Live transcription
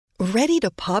Ready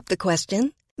to pop the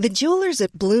question? The jewelers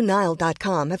at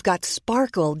BlueNile.com have got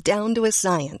sparkle down to a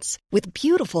science with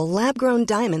beautiful lab-grown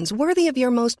diamonds worthy of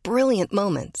your most brilliant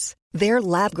moments. Their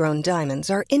lab-grown diamonds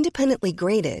are independently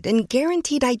graded and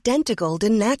guaranteed identical to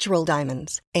natural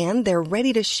diamonds, and they're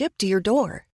ready to ship to your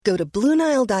door. Go to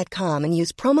BlueNile.com and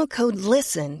use promo code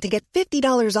LISTEN to get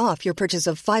 $50 off your purchase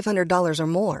of $500 or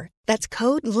more. That's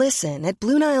code LISTEN at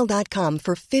BlueNile.com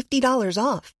for $50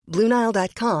 off.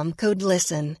 BlueNile.com, code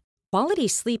LISTEN. Quality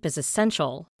sleep is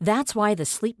essential. That's why the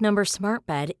Sleep Number Smart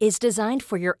Bed is designed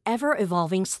for your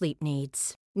ever-evolving sleep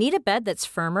needs. Need a bed that's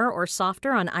firmer or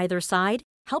softer on either side?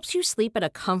 Helps you sleep at a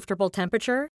comfortable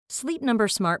temperature? Sleep Number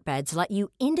Smart Beds let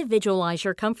you individualize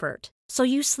your comfort, so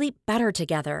you sleep better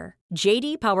together.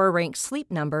 J.D. Power ranks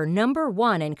Sleep Number number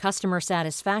 1 in customer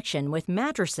satisfaction with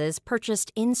mattresses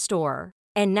purchased in-store.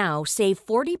 And now, save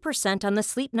 40% on the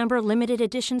Sleep Number Limited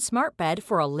Edition Smart Bed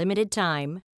for a limited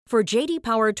time. For J.D.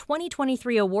 Power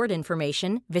 2023 award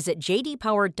information, visit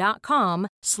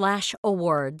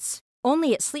jdpower.com/awards.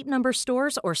 Only at Sleep Number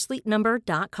stores or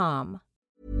sleepnumber.com.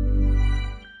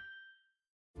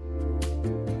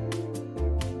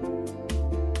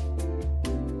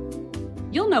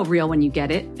 You'll know real when you get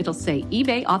it. It'll say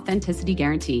eBay Authenticity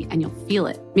Guarantee, and you'll feel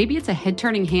it. Maybe it's a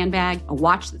head-turning handbag, a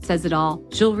watch that says it all,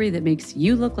 jewelry that makes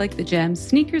you look like the gem,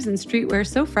 sneakers and streetwear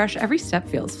so fresh every step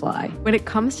feels fly. When it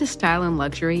comes to style and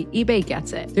luxury, eBay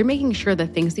gets it. They're making sure the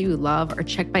things that you love are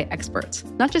checked by experts.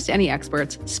 Not just any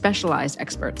experts, specialized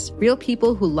experts. Real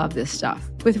people who love this stuff.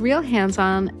 With real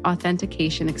hands-on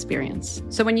authentication experience.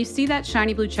 So when you see that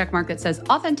shiny blue checkmark that says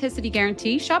Authenticity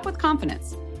Guarantee, shop with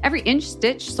confidence. Every inch,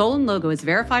 stitch, sole, and logo is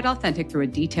verified authentic through a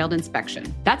detailed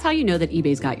inspection. That's how you know that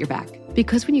eBay's got your back.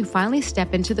 Because when you finally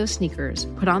step into those sneakers,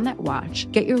 put on that watch,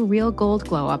 get your real gold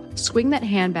glow up, swing that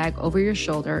handbag over your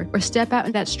shoulder, or step out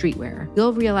in that streetwear,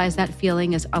 you'll realize that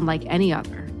feeling is unlike any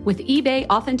other. With eBay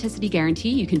Authenticity Guarantee,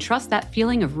 you can trust that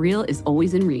feeling of real is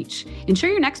always in reach.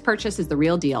 Ensure your next purchase is the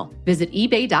real deal. Visit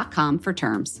ebay.com for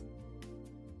terms.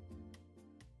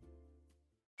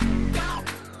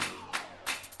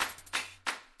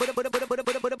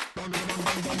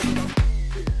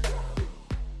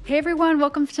 Hey everyone,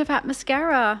 welcome to Fat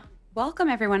Mascara. Welcome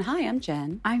everyone. Hi, I'm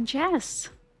Jen. I'm Jess.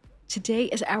 Today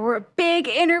is our big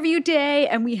interview day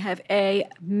and we have a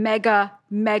mega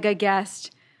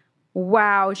guest.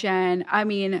 Wow, Jen. I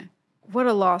mean, what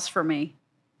a loss for me.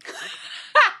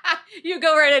 You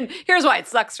go right in. Here's why it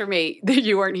sucks for me that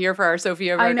you weren't here for our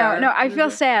Sofía Vergara. I know. No, I feel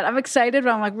sad. I'm excited,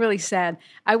 but I'm like really sad.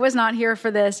 I was not here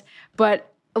for this, but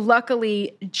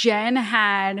luckily Jen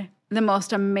had the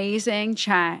most amazing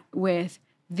chat with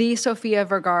the Sofía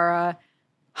Vergara.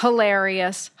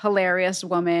 Hilarious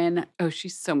woman. Oh,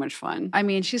 she's so much fun. I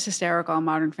mean, she's hysterical on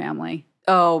Modern Family.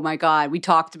 Oh my God. We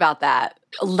talked about that.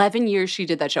 11 years she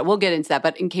did that show. We'll get into that.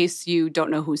 But in case you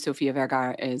don't know who Sofía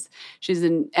Vergara is, she's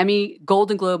an Emmy,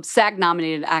 Golden Globe,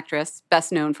 SAG-nominated actress,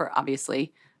 best known for,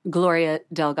 obviously, Gloria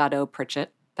Delgado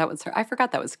Pritchett. That was her. I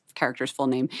forgot that was character's full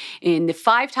name. In the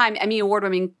 5-time Emmy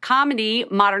Award-winning comedy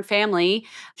Modern Family,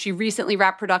 she recently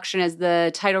wrapped production as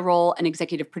the title role and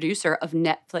executive producer of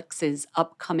Netflix's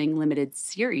upcoming limited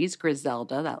series,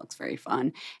 Griselda. That looks very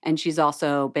fun. And she's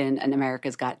also been an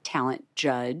America's Got Talent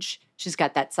judge. She's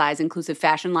got that size-inclusive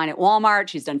fashion line at Walmart.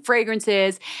 She's done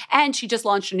fragrances. And she just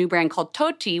launched a new brand called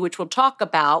Toti, which we'll talk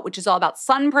about, which is all about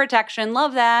sun protection.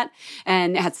 Love that.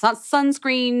 And it has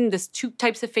sunscreen, this 2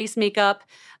 types of face makeup,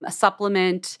 a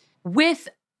supplement with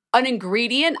an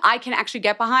ingredient I can actually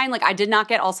get behind. Like, I did not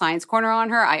get all science corner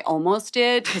on her. I almost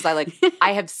did because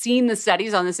I have seen the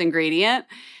studies on this ingredient.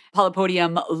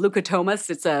 Polypodium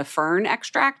leucotomus. It's a fern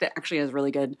extract. It actually has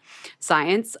really good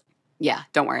science. Yeah,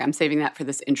 don't worry. I'm saving that for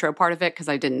this intro part of it because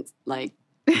I didn't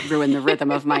ruin the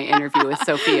rhythm of my interview with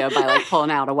Sofía by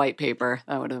pulling out a white paper.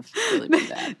 That would have really been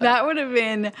bad. That would have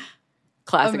been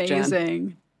classic amazing.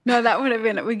 Jen. No, that would have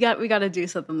been. We got to do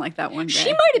something like that one day.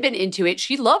 She might have been into it.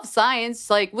 She loves science.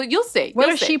 Well, you'll see. What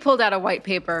if she pulled out a white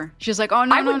paper? She's like, "Oh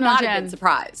no, I would not Jen. have been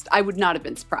surprised. I would not have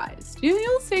been surprised.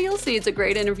 You'll see. You'll see. It's a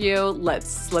great interview.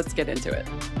 Let's get into it.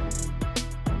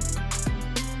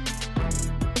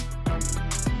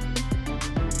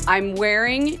 I'm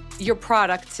wearing your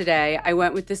product today. I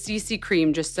went with the CC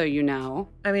cream, just so you know.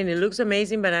 I mean, it looks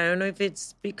amazing, but I don't know if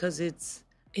it's because it's...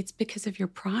 It's because of your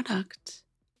product.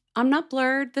 I'm not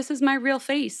blurred. This is my real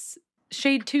face.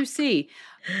 Shade 2C.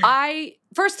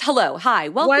 Hello. Hi.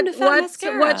 Welcome to Fat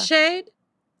Mascara. What shade?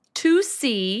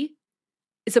 2C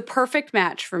is a perfect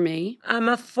match for me. I'm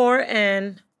a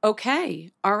 4N. Okay.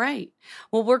 All right.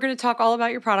 Well, we're going to talk all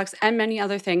about your products and many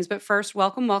other things. But first,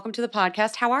 welcome to the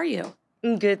podcast. How are you?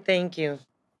 Good, thank you.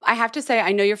 I have to say,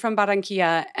 I know you're from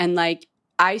Barranquilla, and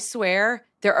I swear,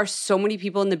 There are so many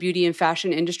people in the beauty and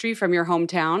fashion industry from your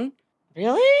hometown.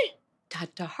 Really?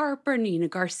 Tata Harper, Nina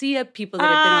Garcia, people that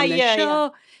have been on this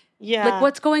show. Yeah. Like,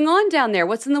 what's going on down there?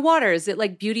 What's in the water? Is it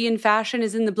like beauty and fashion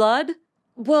is in the blood?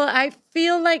 Well, I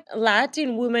feel like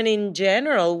Latin women in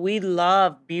general, we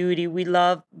love beauty. We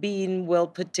love being well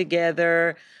put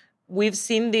together. We've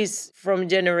seen this from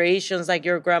generations, like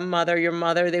your grandmother, your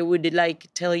mother, they would like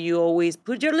tell you always,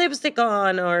 put your lipstick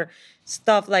on or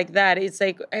stuff like that. It's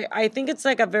like, I think it's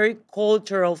like a very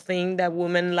cultural thing that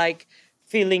women like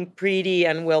feeling pretty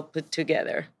and well put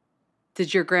together.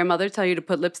 Did your grandmother tell you to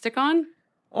put lipstick on?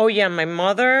 Oh, yeah, my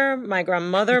mother, my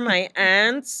grandmother, my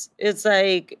aunts.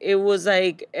 It was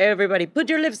like everybody, put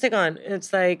your lipstick on.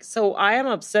 It's like, so I am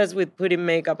obsessed with putting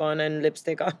makeup on and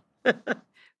lipstick on.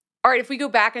 All right, if we go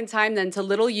back in time then to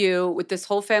little you with this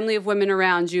whole family of women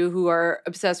around you who are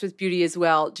obsessed with beauty as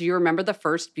well, do you remember the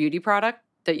first beauty product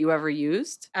that you ever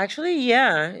used? Actually,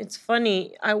 yeah, it's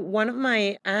funny. One of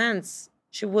my aunts,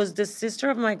 she was the sister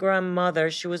of my grandmother.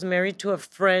 She was married to a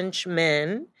French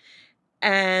man.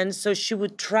 And so she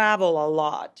would travel a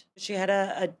lot. She had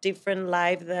a different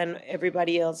life than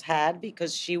everybody else had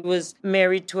because she was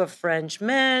married to a French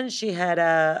man. She had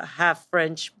a half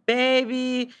French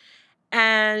baby.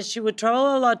 And she would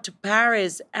travel a lot to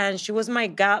Paris. And she was my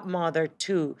godmother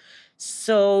too.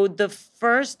 So the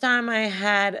first time I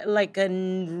had like a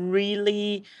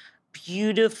really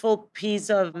beautiful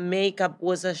piece of makeup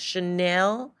was a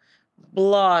Chanel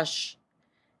blush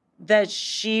that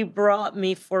she brought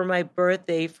me for my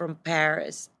birthday from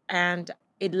Paris. And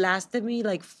it lasted me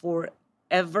like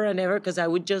forever and ever because I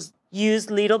would just use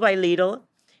little by little.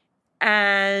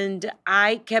 And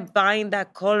I kept buying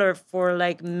that color for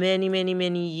like many, many,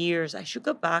 many years. I should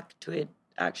go back to it,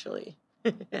 actually.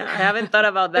 I haven't thought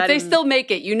about that. If they still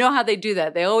make it, you know how they do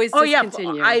that. They always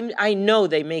discontinue. Oh, yeah, I know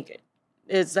they make it.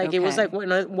 It's like, Okay. It was like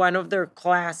one of their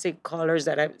classic colors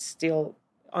that I'm still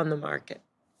on the market.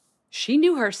 She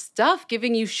knew her stuff,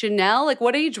 giving you Chanel. Like,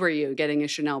 what age were you getting a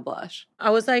Chanel blush? I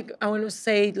was like, I want to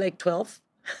say like 12.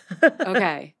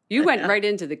 Okay. You went right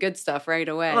into the good stuff right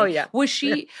away. Oh, yeah. Was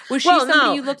she Well, somebody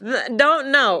no, you looked...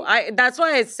 don't know. That's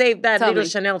why I saved that Tell little me.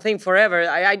 Chanel thing forever.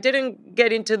 I didn't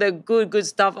get into the good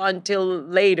stuff until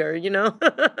later,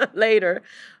 later.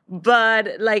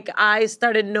 But like I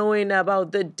started knowing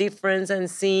about the difference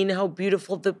and seeing how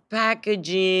beautiful the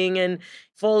packaging and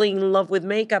falling in love with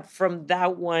makeup from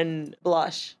that one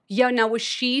blush. Yeah, now was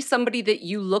she somebody that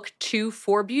you looked to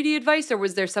for beauty advice, or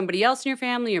was there somebody else in your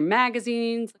family or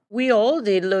magazines? We all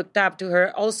did looked up to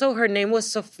her. Also, her name was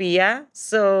Sofía.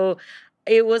 So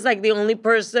it was like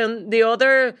the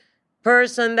other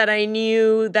person that I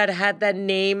knew that had that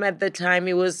name at the time.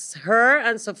 It was her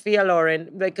and Sofía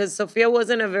Loren, because Sofía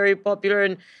wasn't a very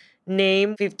popular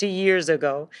name 50 years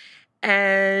ago.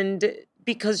 And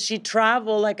because she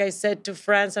traveled, like I said, to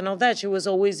France and all that, she was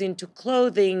always into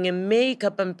clothing and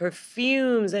makeup and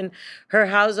perfumes. And her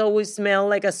house always smelled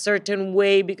like a certain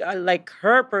way, like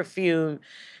her perfume.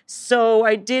 So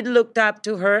I did look up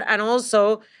to her. And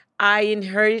also, I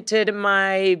inherited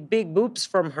my big boobs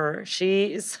from her.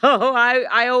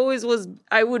 I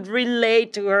would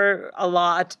relate to her a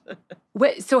lot.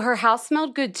 Wait, so her house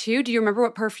smelled good too? Do you remember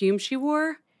what perfume she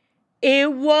wore?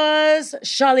 It was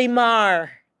Shalimar.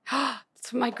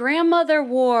 That's what my grandmother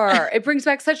wore. It brings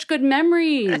back such good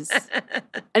memories.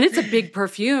 And it's a big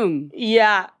perfume.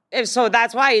 Yeah. So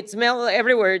that's why it smelled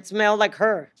everywhere. It smelled like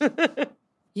her.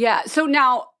 Yeah. So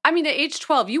now, I mean, at age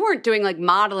 12, you weren't doing like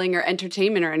modeling or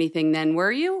entertainment or anything then,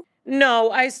 were you? No,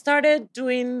 I started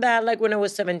doing that like when I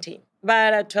was 17.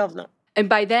 But at 12, no. And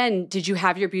by then, did you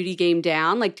have your beauty game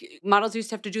down? Like models used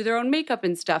to have to do their own makeup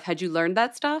and stuff. Had you learned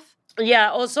that stuff? Yeah.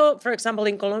 Also, for example,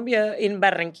 in Colombia, in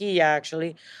Barranquilla,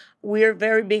 actually, we're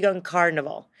very big on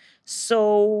Carnival.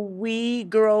 So we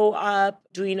grow up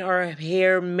doing our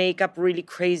hair, makeup really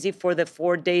crazy for the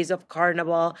 4 days of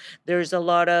Carnival. There's a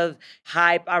lot of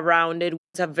hype around it.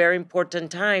 It's a very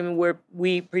important time where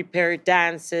we prepare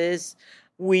dances.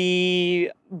 We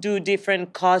do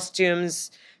different costumes.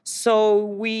 So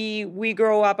we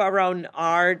grow up around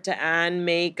art and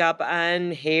makeup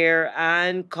and hair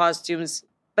and costumes.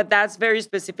 But that's very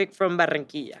specific from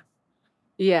Barranquilla.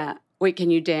 Yeah. Wait,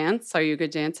 can you dance? Are you a good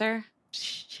dancer?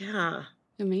 Yeah.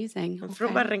 Amazing. I'm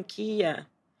from Barranquilla.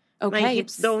 Okay. My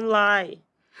hips don't lie.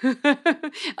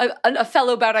 a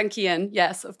fellow Barranquillan,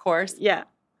 yes, of course. Yeah.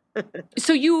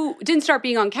 So you didn't start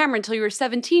being on camera until you were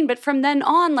 17, but from then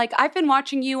on, like I've been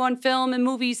watching you on film and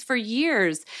movies for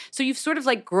years. So you've sort of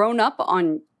like grown up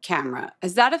on camera.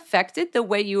 Has that affected the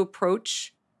way you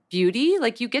approach beauty?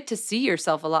 Like you get to see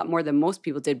yourself a lot more than most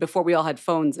people did before we all had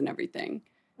phones and everything.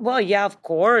 Well, yeah, of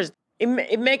course.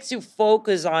 it makes you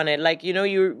focus on it. Like,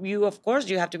 you of course,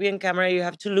 you have to be on camera, you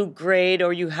have to look great,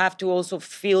 or you have to also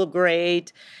feel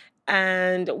great.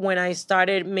 And when I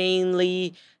started,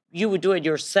 mainly, you would do it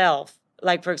yourself.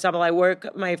 Like, for example,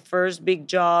 my first big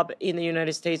job in the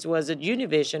United States was at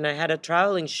Univision. I had a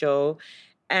traveling show,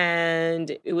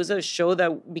 and it was a show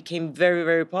that became very,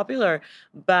 very popular.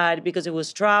 But because it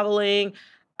was traveling,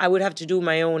 I would have to do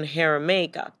my own hair and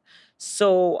makeup.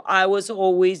 So I was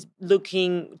always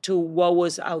looking to what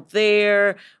was out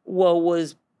there, what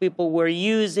was people were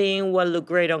using, what looked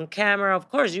great on camera.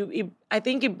 Of course, I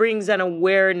think it brings an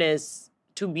awareness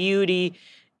to beauty,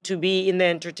 to be in the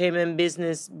entertainment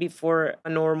business before a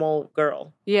normal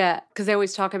girl. Yeah, because I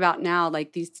always talk about now,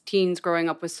 like these teens growing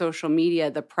up with social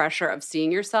media, the pressure of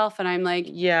seeing yourself. And I'm like,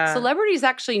 Yeah. Celebrities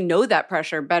actually know that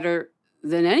pressure better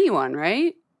than anyone,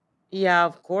 right? Yeah,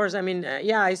 of course. I mean,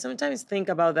 I sometimes think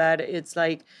about that. It's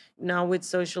like now with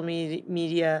social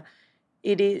media,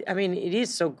 it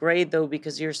is so great though,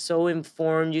 because you're so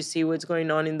informed. You see what's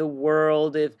going on in the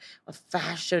world of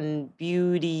fashion,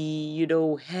 beauty,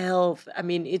 health. I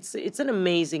mean, it's an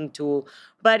amazing tool.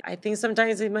 But I think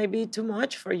sometimes it might be too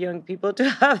much for young people to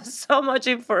have so much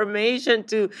information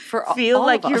to feel all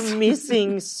like of us. you're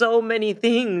missing so many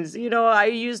things. I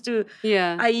used to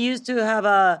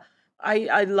have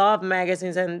I love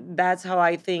magazines, and that's how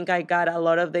I think I got a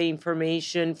lot of the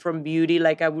information from beauty.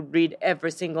 Like, I would read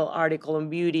every single article on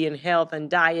beauty and health and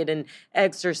diet and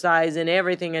exercise and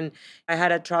everything. And I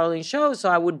had a traveling show,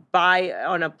 so I would buy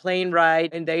on a plane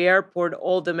ride in the airport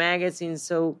all the magazines.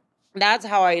 So that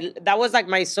was like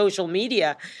my social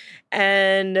media.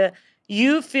 And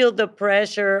you feel the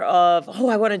pressure of,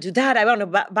 I want to do that. I want to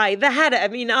buy that. I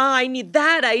mean, I need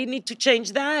that. I need to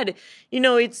change that.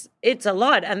 It's a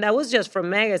lot. And that was just from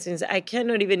magazines. I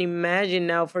cannot even imagine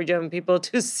now for young people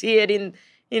to see it in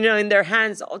their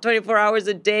hands 24 hours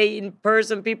a day, in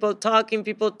person, people talking,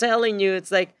 people telling you.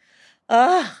 It's like,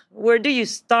 where do you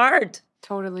start?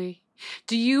 Totally.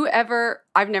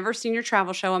 I've never seen your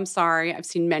travel show. I'm sorry. I've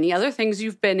seen many other things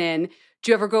you've been in.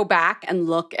 Do you ever go back and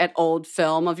look at old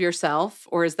film of yourself,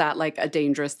 or is that like a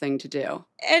dangerous thing to do?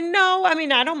 And no, I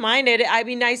mean, I don't mind it. I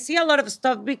mean, I see a lot of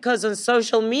stuff because on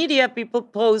social media, people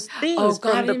post things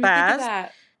from the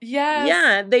past. Yes.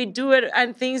 Yeah, they do it.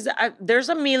 And there's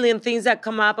a million things that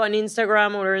come up on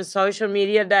Instagram or in social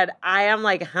media that I am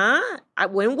like,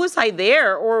 when was I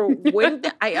there? Or when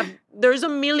there's a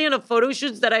million of photo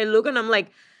shoots that I look and I'm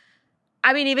like,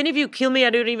 I mean, even if you kill me,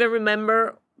 I don't even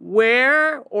remember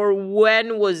where or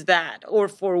when was that or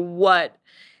for what.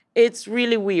 It's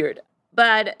really weird.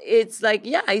 But it's like,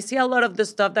 I see a lot of the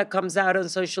stuff that comes out on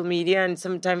social media, and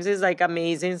sometimes it's like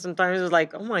amazing. Sometimes it's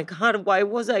like, oh my God, why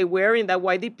was I wearing that?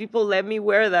 Why did people let me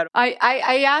wear that?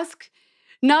 I ask,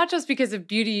 not just because of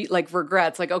beauty, like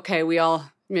regrets, like, okay,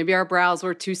 maybe our brows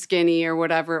were too skinny or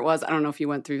whatever it was. I don't know if you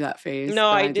went through that phase. No,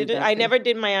 I didn't. I never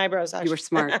did my eyebrows, actually. You were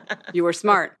smart. You were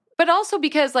smart. But also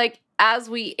because, like, as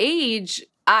we age,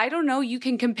 I don't know, you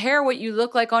can compare what you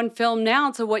look like on film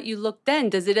now to what you look then.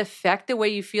 Does it affect the way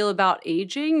you feel about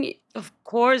aging? Of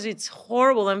course, it's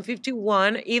horrible. I'm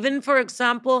 51. Even, for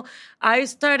example, I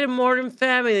started Modern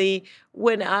Family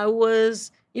when I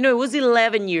was, it was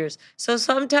 11 years. So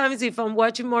sometimes if I'm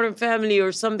watching Modern Family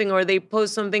or something, or they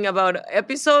post something about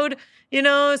episode,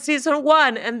 season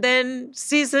 1 and then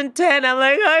season 10, I'm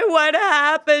like, what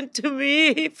happened to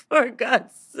me? For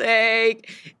God's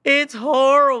sake. It's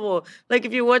horrible. Like,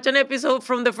 if you watch an episode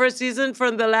from the first season,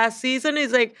 from the last season,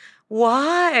 it's like,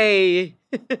 why?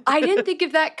 I didn't think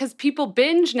of that because people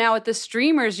binge now with the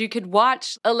streamers. You could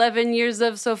watch 11 years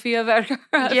of Sofía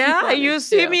Vergara. Yeah, you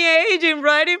see me aging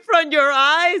right in front of your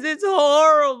eyes. It's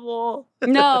horrible.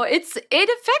 No, it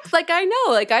affects, like, I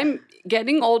know, like, I'm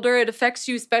getting older. It affects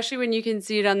you, especially when you can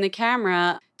see it on the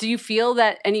camera. Do you feel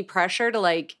that any pressure to,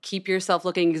 like, keep yourself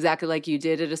looking exactly like you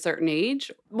did at a certain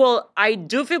age? Well, I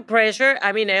do feel pressure.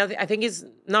 I mean, I think it's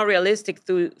not realistic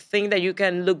to think that you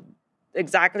can look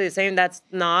exactly the same. That's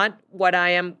not what I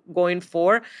am going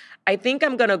for. I think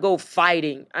I'm going to go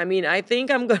fighting. I mean, I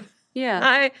think I'm going to... Yeah.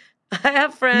 I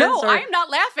have friends... No, I'm not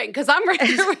laughing because I'm right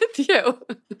here with you.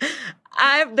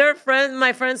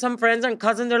 Some friends and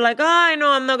cousins, they're like, I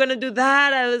know, I'm not going to do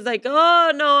that. I was like,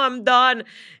 oh, no, I'm done.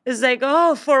 It's like,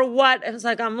 oh, for what? It's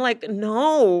like, I'm like,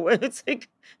 no. It's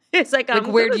like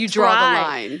I'm where do you draw the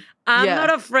line? I'm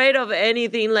not afraid of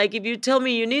anything. Like, if you tell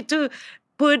me you need to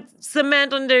put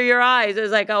cement under your eyes,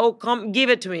 it's like, oh, come, give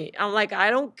it to me. I'm like, I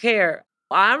don't care.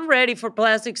 I'm ready for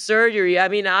plastic surgery. I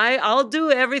mean, I'll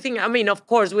do everything. I mean, of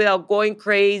course, without going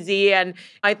crazy. And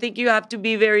I think you have to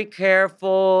be very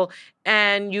careful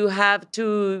and you have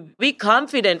to be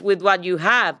confident with what you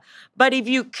have. But if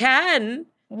you can,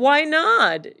 why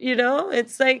not?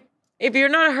 It's like, if you're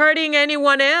not hurting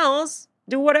anyone else,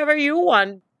 do whatever you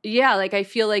want. Yeah, like I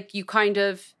feel like you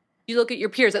look at your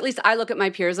peers. At least I look at my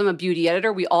peers. I'm a beauty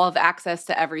editor. We all have access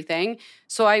to everything.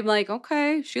 So I'm like,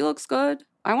 okay, she looks good.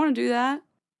 I want to do that.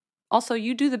 Also,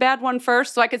 you do the bad one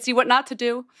first so I can see what not to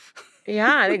do.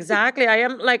 Yeah, exactly.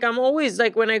 I'm always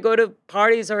like, when I go to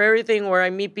parties or everything where I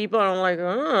meet people, I'm like,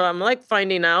 I'm like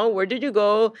finding out, where did you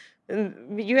go?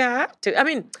 And you have to. I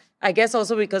mean, I guess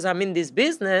also because I'm in this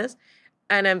business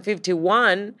and I'm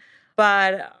 51,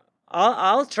 but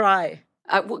I'll try.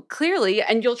 Well, clearly,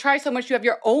 and you'll try so much. You have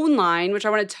your own line, which I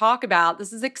want to talk about.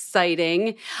 This is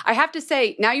exciting. I have to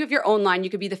say, now you have your own line. You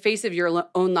could be the face of your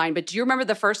own line. But do you remember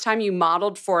the first time you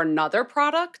modeled for another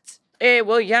product?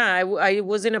 Well, yeah, I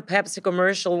was in a Pepsi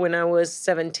commercial when I was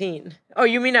 17. Oh,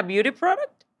 you mean a beauty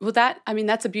product? Well,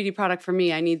 that's a beauty product for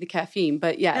me. I need the caffeine.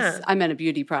 But yes, yeah. I meant a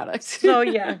beauty product. So,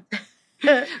 yeah.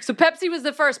 So Pepsi was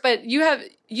the first. But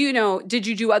did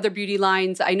you do other beauty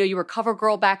lines? I know you were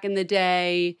CoverGirl back in the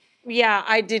day. Yeah,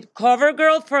 I did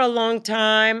CoverGirl for a long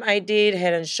time. I did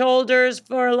Head and Shoulders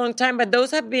for a long time. But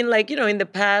those have been in the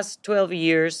past 12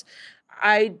 years.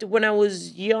 When I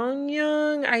was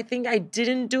young, I think I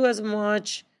didn't do as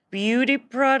much beauty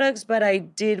products, but I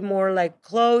did more like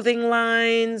clothing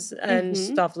lines and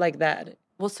stuff like that.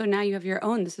 Well, so now you have your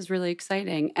own. This is really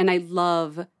exciting. And I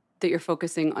love that you're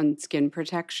focusing on skin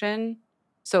protection.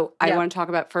 So I want to talk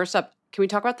about, first up, can we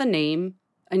talk about the name?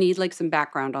 I need some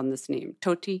background on this name.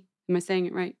 Toti. Am I saying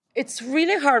it right? It's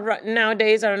really hard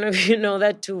nowadays. I don't know if you know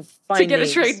that, to find to get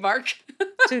names. A trademark.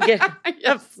 To get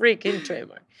a freaking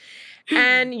trademark.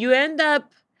 And you end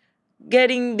up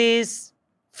getting these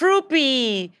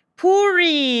fruity,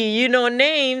 puri,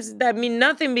 names that mean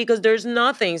nothing because there's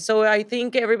nothing. So I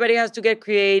think everybody has to get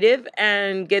creative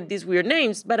and get these weird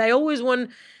names. But I always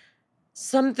want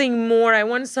something more. I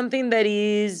want something that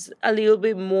is a little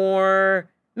bit more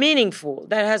meaningful,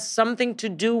 that has something to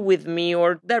do with me,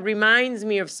 or that reminds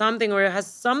me of something, or it has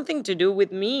something to do with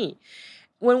me.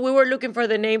 When we were looking for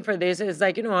the name for this, it's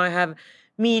like, I have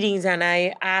meetings and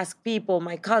I ask people,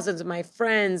 my cousins, my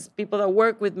friends, people that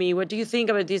work with me, what do you think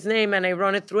about this name? And I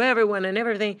run it through everyone and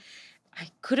everything. I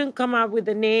couldn't come up with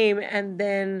the name. And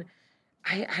then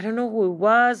I don't know who it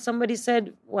was. Somebody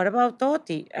said, what about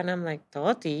Toti? And I'm like,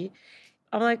 Toti?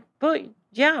 I'm like, but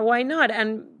yeah, why not?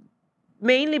 And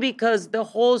mainly because the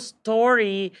whole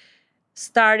story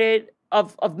started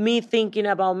of me thinking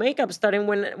about makeup, starting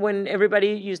when everybody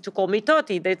used to call me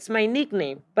Toti. That's my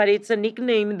nickname. But it's a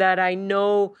nickname that I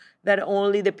know that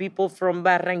only the people from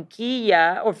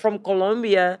Barranquilla or from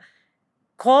Colombia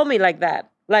call me like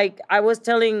that. Like, I was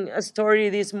telling a story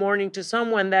this morning to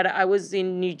someone that I was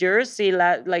in New Jersey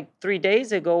 3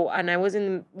 days ago, and I was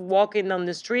walking down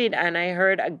the street, and I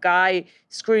heard a guy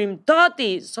scream,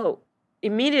 Toti! So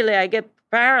immediately I get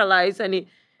paralyzed, and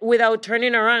without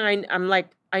turning around, I'm like,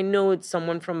 I know it's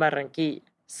someone from Barranquilla.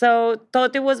 So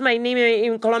Toti was my name.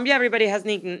 In Colombia, everybody has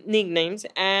nicknames.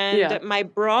 And my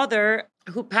brother,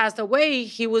 who passed away,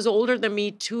 he was older than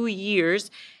me 2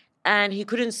 years. And he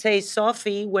couldn't say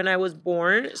Sophie when I was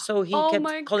born. So he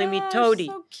kept calling me Toti.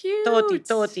 So cute.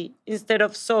 Toti. Instead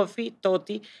of Sophie,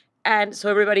 Toti. And so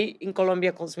everybody in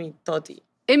Colombia calls me Toti.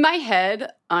 In my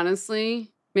head,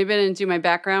 honestly, maybe I didn't do my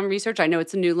background research. I know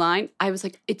it's a new line. I was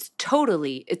like, it's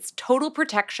total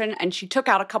protection. And she took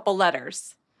out a couple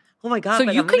letters. Oh my God. So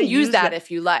you can use that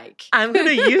if you like. I'm going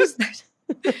to use that.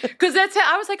 Because that's it.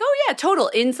 I was like, oh yeah, total.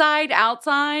 Inside,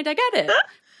 outside. I get it.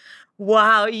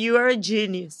 Wow, you are a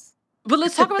genius. But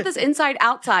let's talk about this inside,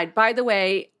 outside. By the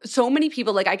way, so many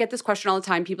people, I get this question all the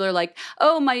time. People are like,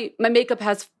 oh, my makeup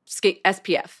has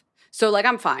SPF. So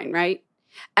I'm fine, right?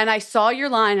 And I saw your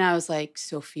line and I was like,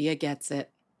 Sofía gets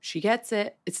it. She gets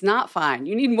it. It's not fine.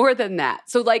 You need more than that.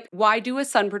 So why do a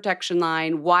sun protection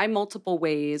line? Why multiple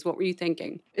ways? What were you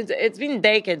thinking? It's been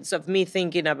decades of me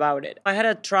thinking about it. I had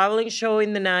a traveling show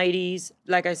in the 90s.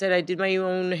 Like I said, I did my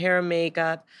own hair and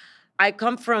makeup. I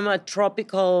come from a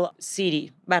tropical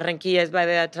city. Barranquilla is by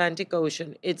the Atlantic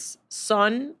Ocean. It's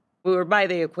sun. We were by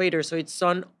the equator, so it's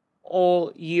sun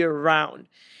all year round.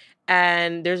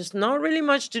 And there's not really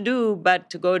much to do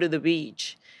but to go to the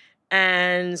beach.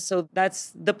 And so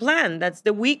that's the plan. That's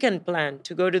the weekend plan,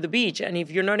 to go to the beach. And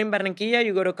if you're not in Barranquilla,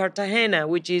 you go to Cartagena,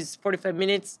 which is 45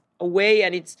 minutes away,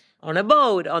 and it's on a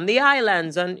boat, on the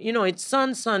islands, and, it's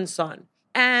sun, sun, sun.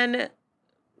 And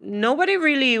nobody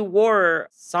really wore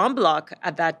sunblock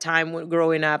at that time when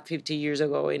growing up 50 years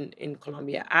ago in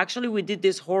Colombia. Actually, we did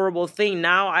this horrible thing.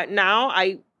 Now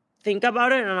I think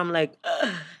about it and I'm like,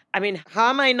 ugh. I mean, how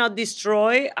am I not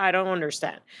destroyed? I don't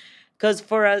understand. Because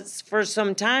for us, for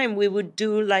some time, we would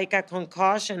do like a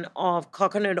concoction of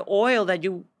coconut oil that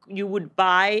you would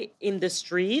buy in the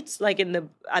streets, like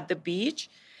at the beach,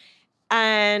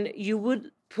 and you would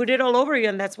put it all over you,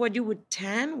 and that's what you would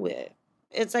tan with.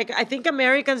 It's like, I think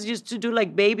Americans used to do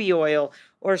like baby oil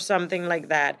or something like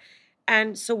that.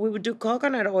 And so we would do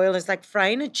coconut oil. It's like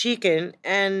frying a chicken,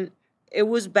 and it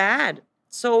was bad.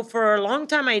 So for a long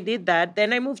time, I did that.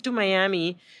 Then I moved to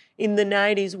Miami in the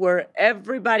 90s, where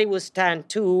everybody was tan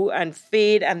too and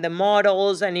fit, and the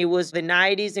models, and it was the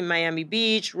 90s in Miami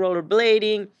Beach,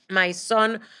 rollerblading. My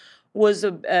son was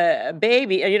a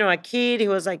baby, you know, a kid. He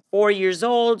was like 4 years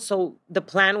old. So the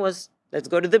plan was, let's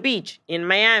go to the beach in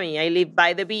Miami. I live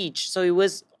by the beach. So it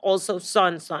was also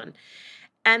sun.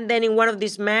 And then in one of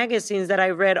these magazines that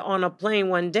I read on a plane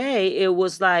one day, it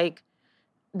was like,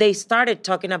 they started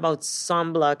talking about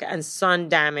sunblock and sun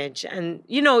damage. And,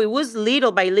 you know, it was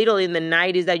little by little in the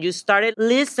 90s that you started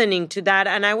listening to that.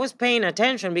 And I was paying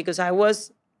attention because I've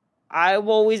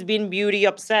always been beauty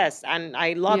obsessed, and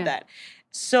I love that.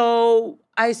 So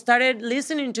I started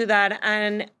listening to that,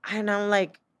 and I'm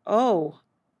like, oh,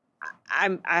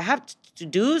 I have to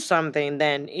do something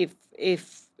then.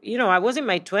 If you know, I was in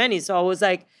my 20s, so I was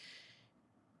like,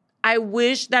 I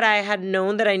wish that I had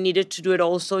known that I needed to do it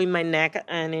also in my neck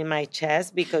and in my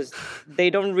chest, because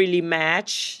they don't really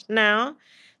match now.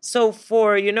 So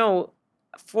for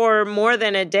more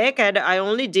than a decade, I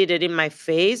only did it in my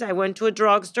face. I went to a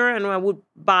drugstore and I would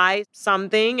buy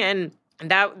something, and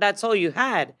that's all you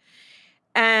had.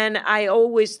 And I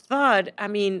always thought, I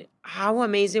mean, how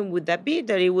amazing would that be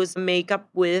that it was makeup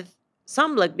with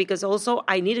sunblock? Because also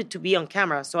I needed to be on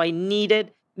camera, so I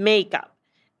needed makeup.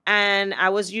 And I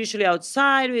was usually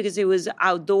outside because it was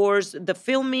outdoors, the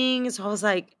filming. So I was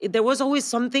like, there was always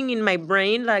something in my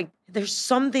brain, like there's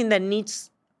something that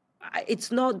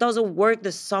doesn't work. The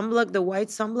sunblock, the white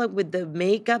sunblock with the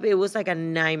makeup, it was like a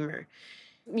nightmare.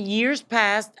 Years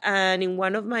passed, and in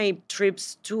one of my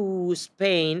trips to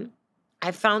Spain, I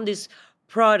found this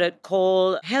product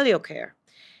called HelioCare.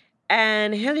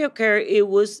 And HelioCare, it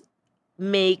was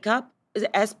makeup,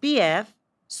 SPF,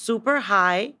 super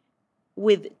high,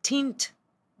 with tint.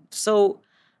 So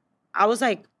I was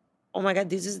like, oh my God,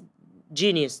 this is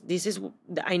genius.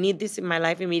 I need this in my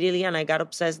life immediately. And I got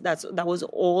obsessed. That was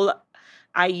all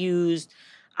I used.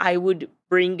 I would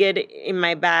bring it in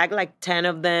my bag, like 10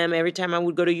 of them every time I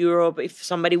would go to Europe. If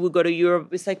somebody would go to Europe,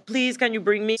 it's like, please, can you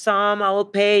bring me some? I will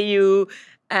pay you.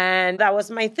 And that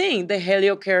was my thing, the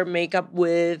HelioCare makeup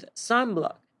with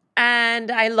sunblock. And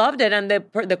I loved it. And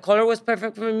the color was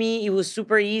perfect for me. It was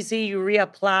super easy. You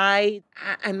reapply.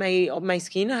 And my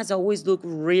skin has always looked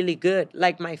really good,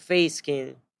 like my face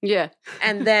skin. Yeah.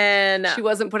 And then she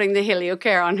wasn't putting the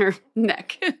HelioCare on her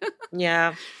neck.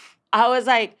 Yeah. I was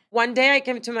like, one day I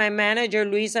came to my manager,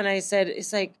 Luis, and I said,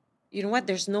 it's like, you know what?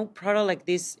 There's no product like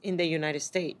this in the United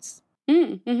States.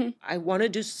 Mm-hmm. I want to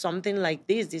do something like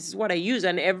this. This is what I use.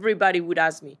 And everybody would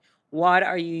ask me, what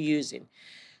are you using?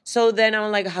 So then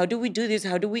I'm like, how do we do this?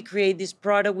 How do we create this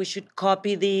product? We should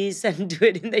copy this and do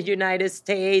it in the United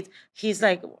States. He's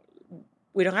like,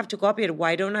 we don't have to copy it.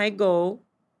 Why don't I go?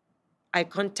 I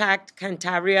contact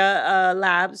Cantabria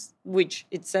Labs, which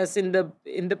it says in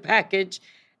the package,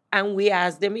 and we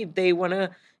ask them if they want to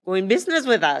go in business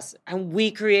with us. And we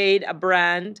create a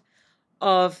brand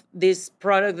of this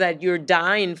product that you're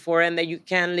dying for and that you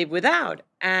can't live without.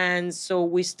 And so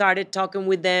we started talking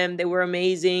with them. They were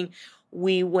amazing.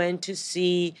 We went to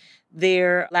see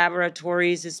their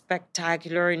laboratories. It's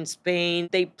spectacular in Spain.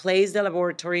 They place the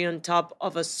laboratory on top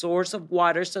of a source of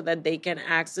water so that they can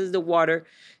access the water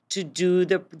to do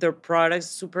their products,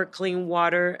 super clean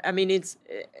water. I mean, it's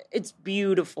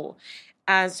beautiful.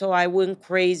 And so I went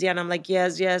crazy, and I'm like,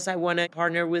 yes, I want to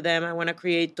partner with them. I want to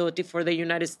create Toti for the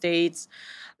United States.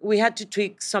 We had to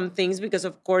tweak some things because,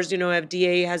 of course,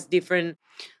 FDA has different...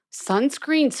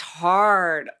 Sunscreen's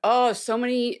hard. Oh, so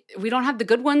many. We don't have the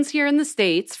good ones here in the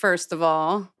States, first of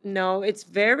all. No, it's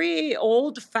very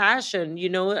old-fashioned.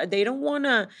 They don't want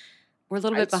to... We're a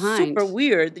little bit behind. Super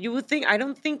weird. You would think, I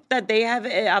don't think that they have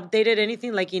updated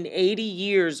anything like in 80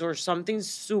 years or something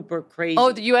super crazy.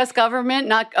 Oh, the U.S. government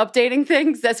not updating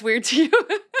things? That's weird to you?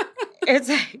 It's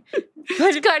like,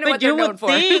 it's kind of what they're known for.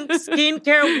 But you would think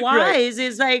skincare-wise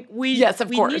is like, we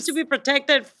need to be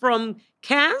protected from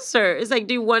cancer. It's like,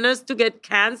 do you want us to get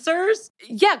cancers?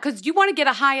 Yeah, because you want to get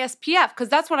a high SPF, because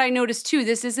that's what I noticed too.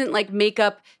 This isn't like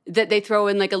makeup that they throw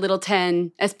in like a little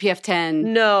 10, SPF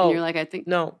 10. No. And you're like, I think,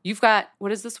 no. You've got,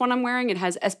 what is this one I'm wearing? It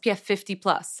has SPF 50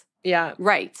 plus. Yeah.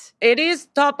 Right. It is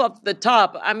top of the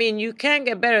top. I mean, you can't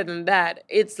get better than that.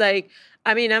 It's like,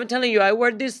 I mean, I'm telling you, I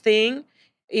wear this thing.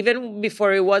 even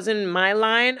before it wasn't my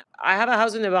line, I have a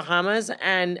house in the Bahamas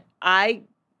and I'm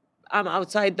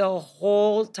outside the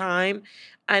whole time.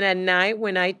 And at night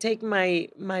when I take my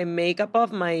makeup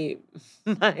off, my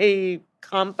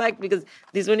compact, because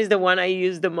this one is the one I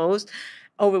use the most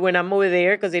over when I'm over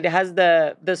there because it has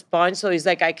the sponge. So it's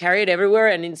like I carry it everywhere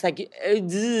and it's like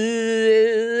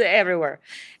everywhere.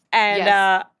 And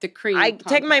Yes, the cream I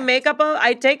take my compact. makeup off,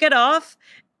 I take it off,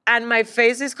 and my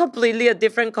face is completely a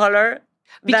different color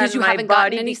Because than you my haven't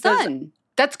body gotten any because- sun.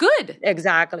 That's good.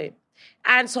 Exactly.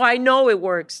 And so I know it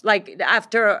works. Like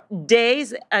after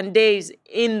days and days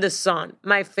in the sun,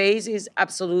 my face is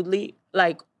absolutely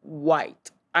like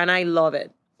white. And I love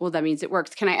it. Well, that means it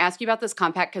works. Can I ask you about this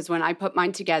compact? Because when I put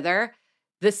mine together,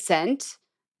 the scent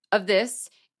of this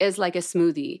is like a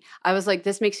smoothie. I was like,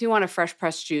 this makes me want a fresh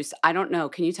pressed juice. I don't know.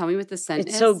 Can you tell me what the scent is?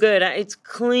 It's so good. It's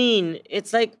clean.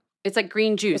 It's like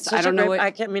green juice. it's I don't know what.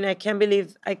 I can't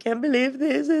believe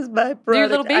this is my product. Your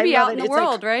little baby I love out in it. the It's like-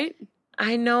 world, right?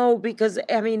 I know, because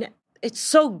I mean, it's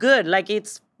so good. Like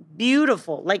it's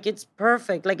beautiful. Like it's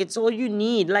perfect. Like it's all you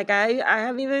need. Like I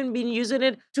have even been using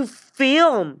it to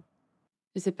film.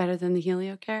 Is it better than the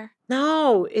HelioCare?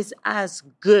 No, it's as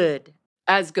good.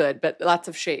 As good, but lots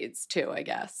of shades too, I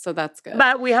guess. So that's good.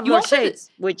 But we have You more also did- shades,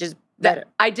 which is better.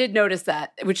 I did notice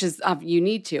that, which is you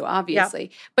need to, obviously.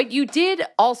 But you did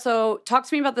also talk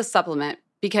to me about the supplement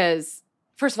because,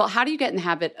 first of all, how do you get in the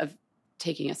habit of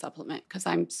taking a supplement? Because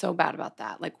I'm so bad about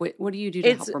that. Like, what do you do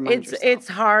to help remind yourself? It's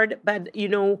hard, but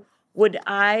what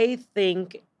I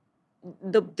think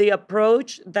the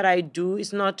approach that I do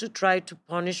is not to try to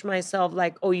punish myself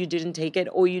like, oh, you didn't take it,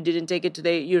 oh, you didn't take it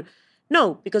today.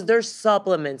 No, because there's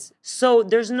supplements. So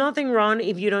there's nothing wrong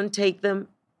if you don't take them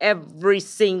every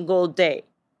single day.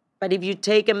 But if you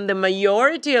take them the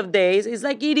majority of days, it's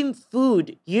like eating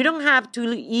food. You don't have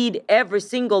to eat every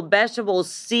single vegetable,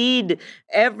 seed,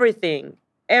 everything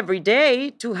every day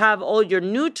to have all your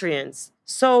nutrients.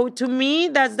 So to me,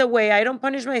 that's the way. I don't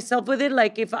punish myself with it.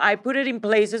 Like if I put it in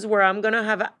places where I'm going to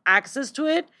have access to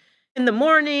it in the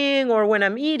morning or when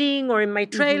I'm eating or in my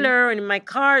trailer or in my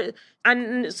car.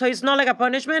 And so it's not like a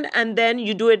punishment. And then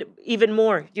you do it even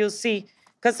more. You'll see.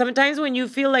 Because sometimes when you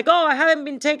feel like, oh, I haven't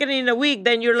been taking it in a week,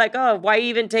 then you're like, oh, why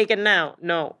even take it now?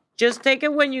 No, just take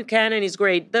it when you can and it's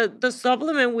great. The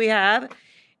supplement we have,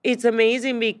 it's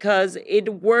amazing because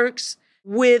it works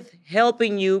with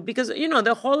helping you because,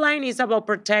 the whole line is about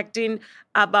protecting,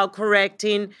 about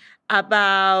correcting,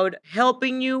 about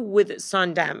helping you with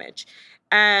sun damage.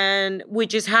 And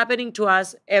which is happening to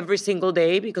us every single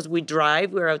day because we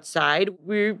drive, we're outside,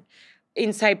 we're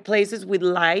inside places with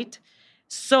light.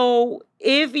 So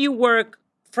if you work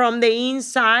from the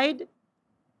inside,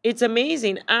 it's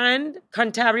amazing. And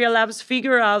Cantabria Labs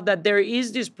figure out that there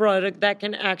is this product that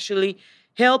can actually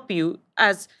help you.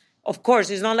 As, of course,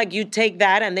 it's not like you take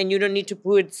that and then you don't need to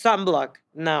put sunblock.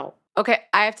 No. Okay,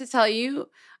 I have to tell you,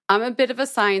 I'm a bit of a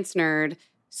science nerd.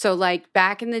 So like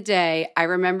back in the day, I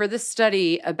remember the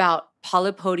study about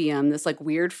polypodium, this like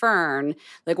weird fern,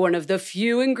 like one of the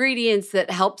few ingredients that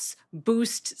helps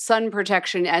boost sun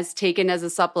protection as taken as a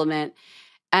supplement.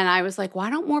 And I was like, why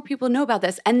don't more people know about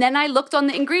this? And then I looked on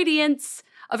the ingredients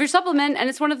of your supplement and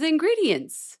it's one of the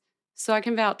ingredients. So I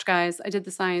can vouch, guys. I did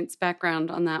the science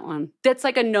background on that one. That's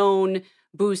like a known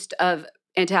boost of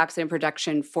antioxidant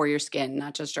production for your skin,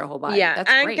 not just your whole body. Yeah, that's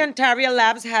and great. Cantabria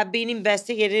Labs have been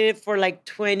investigating it for like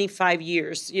 25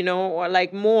 years, or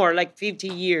like more, like 50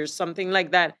 years, something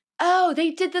like that. Oh,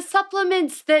 they did the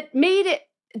supplements that made it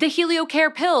the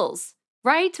HelioCare pills,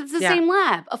 right? It's the same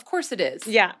lab. Of course it is.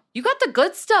 Yeah. You got the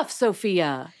good stuff,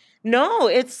 Sofía. No,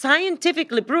 it's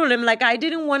scientifically proven. Like I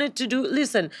didn't want it to do.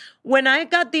 Listen, when I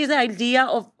got this idea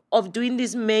of doing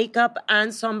this makeup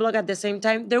and sunblock at the same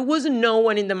time, there was no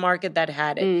one in the market that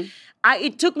had it.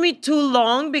 It took me too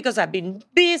long because I've been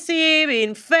busy,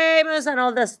 being famous and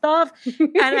all that stuff.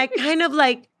 And I kind of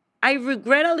I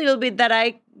regret a little bit that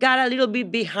I got a little bit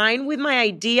behind with my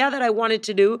idea that I wanted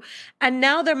to do. And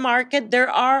now the market, there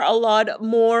are a lot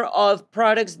more of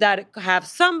products that have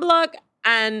sunblock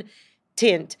and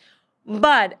tint.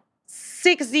 But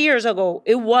 6 years ago,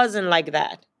 it wasn't like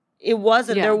that. It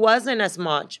wasn't. Yeah. There wasn't as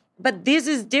much. But this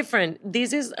is different.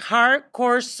 This is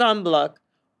hardcore sunblock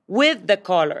with the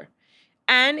color.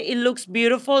 And it looks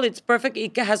beautiful. It's perfect.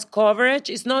 It has coverage.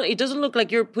 It doesn't look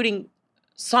like you're putting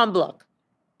sunblock.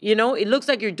 It looks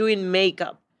like you're doing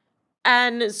makeup.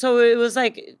 And so it was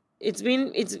like it's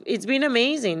been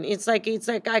amazing. It's like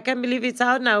I can't believe it's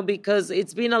out now because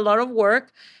it's been a lot of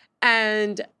work.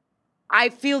 And I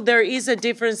feel there is a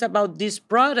difference about this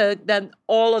product than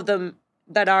all of them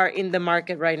that are in the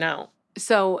market right now.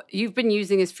 So you've been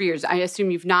using this for years. I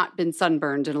assume you've not been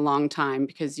sunburned in a long time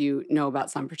because you know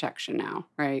about sun protection now,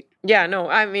 right? Yeah, no,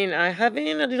 I mean, I have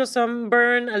been a little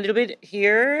sunburn, a little bit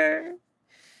here.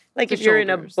 Like The if you're in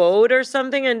a shoulders. boat or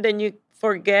something and then you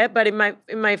forget, but in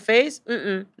my face,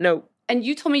 no. And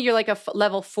you told me you're like a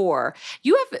level 4.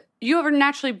 You are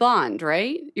naturally blonde,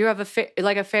 right? You have a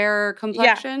fair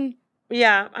complexion.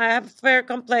 Yeah, I have fair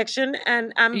complexion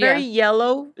and I'm very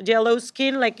yellow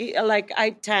skin. Like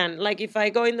I tan. Like if I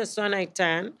go in the sun, I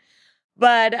tan.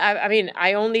 But I mean,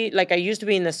 I only like I used to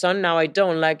be in the sun. Now I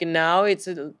don't. Like now, it's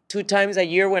 2 times a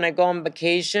year when I go on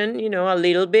vacation. You know, a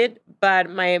little bit. But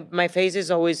my face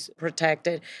is always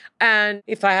protected. And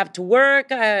if I have to work,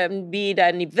 be it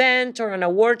an event or an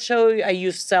award show, I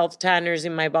use self tanners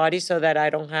in my body so that I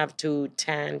don't have to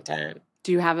tan.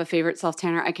 Do you have a favorite self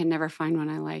tanner? I can never find one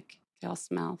I like. They all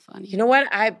smell funny. You know what?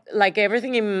 I like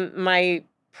everything in my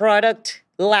product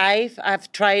life.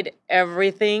 I've tried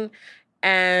everything.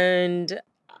 And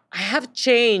I have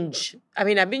changed. I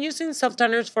mean, I've been using self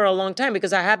tanners for a long time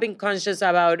because I have been conscious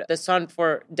about the sun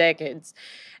for decades.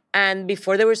 And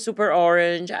before they were super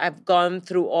orange, I've gone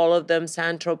through all of them,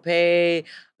 Saint-Tropez,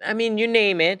 I mean, you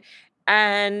name it.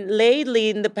 And lately,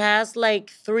 in the past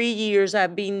 3 years,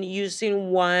 I've been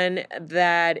using one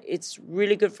that it's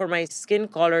really good for my skin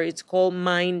color. It's called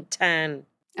Mind Tan.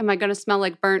 Am I going to smell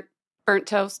like burnt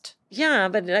toast? Yeah,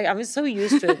 but I'm so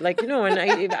used to it.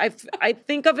 And I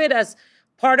think of it as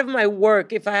part of my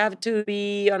work. If I have to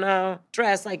be on a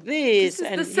dress like this, is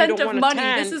and the scent you don't of want money. to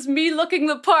tan, This is me looking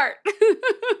the part.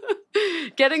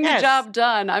 Getting the job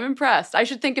done. I'm impressed. I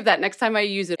should think of that next time I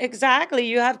use it. Exactly.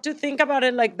 You have to think about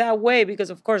it like that way because,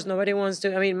 of course, nobody wants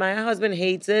to. I mean, my husband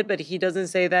hates it, but he doesn't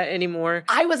say that anymore.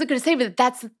 I wasn't going to say, but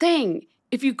that's the thing.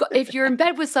 If you're in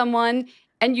bed with someone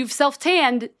and you've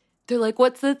self-tanned, they're like,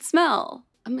 what's that smell?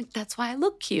 I'm like, that's why I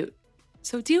look cute.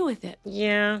 So deal with it.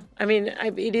 Yeah. I mean,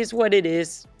 it is what it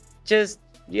is. Just,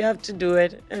 you have to do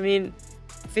it. I mean,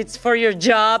 if it's for your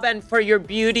job and for your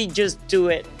beauty, just do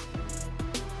it.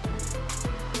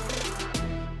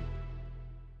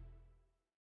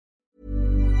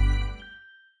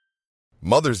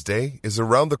 Mother's Day is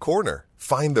around the corner.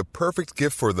 Find the perfect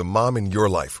gift for the mom in your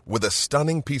life with a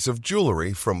stunning piece of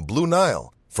jewelry from Blue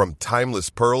Nile. From timeless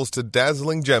pearls to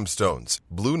dazzling gemstones,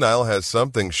 Blue Nile has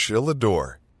something she'll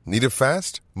adore. Need it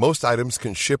fast? Most items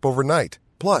can ship overnight.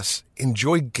 Plus,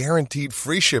 enjoy guaranteed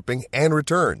free shipping and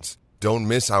returns. Don't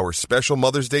miss our special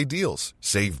Mother's Day deals.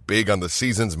 Save big on the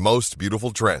season's most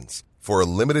beautiful trends. For a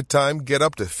limited time, get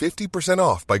up to 50%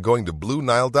 off by going to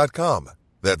BlueNile.com.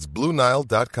 That's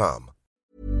BlueNile.com.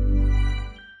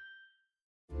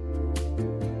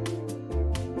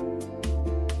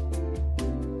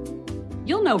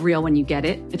 You'll know real when you get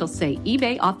it. It'll say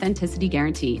eBay Authenticity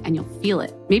Guarantee, and you'll feel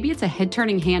it. Maybe it's a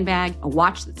head-turning handbag, a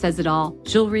watch that says it all,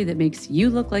 jewelry that makes you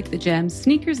look like the gems,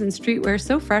 sneakers and streetwear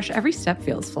so fresh every step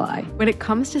feels fly. When it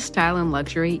comes to style and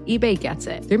luxury, eBay gets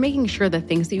it. They're making sure the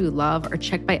things that you love are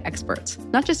checked by experts.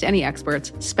 Not just any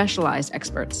experts, specialized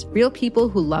experts. Real people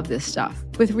who love this stuff.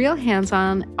 With real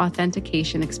hands-on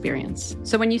authentication experience.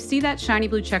 So when you see that shiny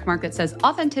blue checkmark that says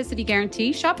Authenticity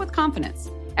Guarantee, shop with confidence.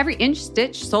 Every inch,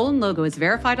 stitch, sole, and logo is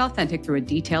verified authentic through a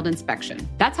detailed inspection.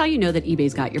 That's how you know that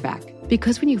eBay's got your back.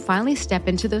 Because when you finally step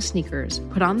into those sneakers,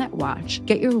 put on that watch,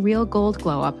 get your real gold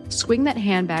glow up, swing that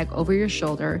handbag over your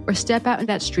shoulder, or step out in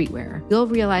that streetwear, you'll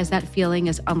realize that feeling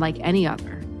is unlike any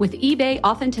other. With eBay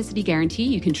Authenticity Guarantee,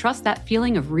 you can trust that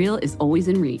feeling of real is always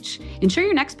in reach. Ensure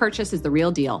your next purchase is the real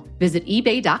deal. Visit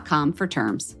ebay.com for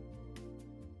terms.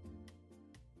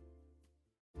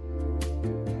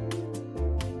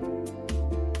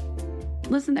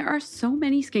 Listen, there are so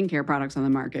many skincare products on the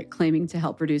market claiming to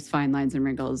help reduce fine lines and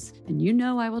wrinkles, and you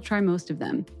know I will try most of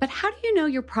them. But how do you know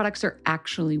your products are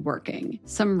actually working?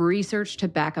 Some research to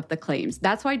back up the claims.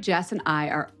 That's why Jess and I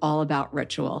are all about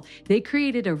Ritual. They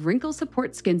created a wrinkle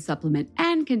support skin supplement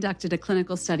and conducted a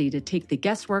clinical study to take the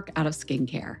guesswork out of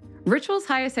skincare. Ritual's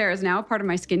Hyacera is now a part of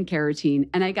my skincare routine,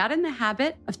 and I got in the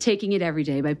habit of taking it every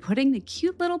day by putting the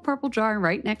cute little purple jar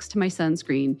right next to my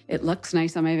sunscreen. It looks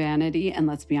nice on my vanity, and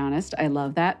let's be honest, I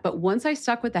love that. But once I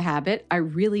stuck with the habit, I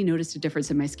really noticed a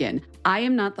difference in my skin. I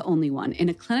am not the only one. In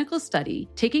a clinical study,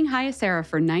 taking Hyacera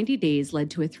for 90 days led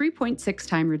to a 3.6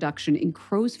 time reduction in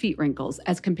crow's feet wrinkles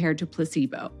as compared to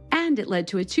placebo. And and it led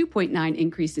to a 2.9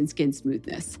 increase in skin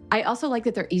smoothness. I also like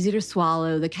that they're easy to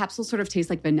swallow. The capsules sort of taste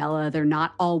like vanilla. They're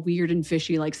not all weird and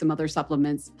fishy like some other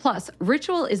supplements. Plus,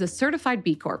 Ritual is a certified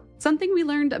B Corp, something we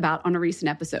learned about on a recent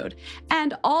episode.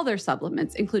 And all their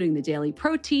supplements, including the daily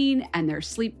protein and their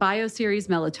Sleep Bio Series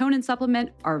melatonin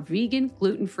supplement, are vegan,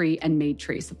 gluten-free, and made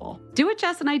traceable. Do what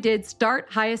Jess and I did,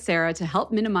 start Hyacera to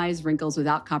help minimize wrinkles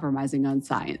without compromising on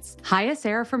science.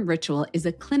 Hyacera from Ritual is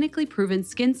a clinically proven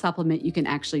skin supplement you can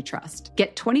actually trust.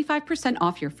 Get 25%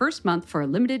 off your first month for a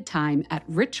limited time at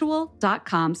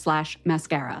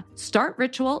ritual.com/mascara. Start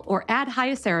Ritual or add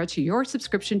Hyacera to your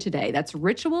subscription today. That's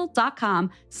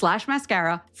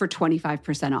ritual.com/mascara for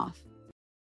 25% off.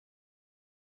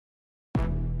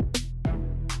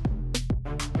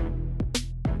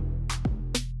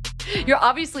 You're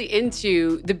obviously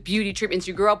into the beauty treatments.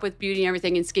 You grew up with beauty and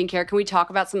everything in skincare. Can we talk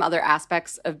about some other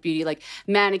aspects of beauty, like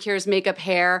manicures, makeup,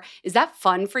 hair? Is that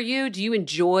fun for you? Do you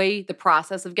enjoy the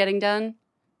process of getting done?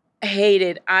 I hate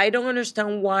it. I don't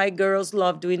understand why girls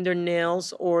love doing their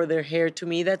nails or their hair. To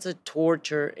me, that's a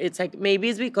torture. It's like, maybe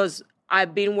it's because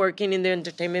I've been working in the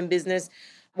entertainment business.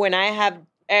 When I have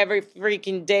every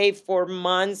freaking day for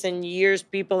months and years,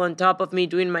 people on top of me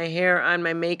doing my hair and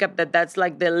my makeup, that's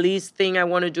like the least thing I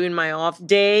want to do in my off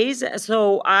days.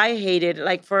 So I hate it.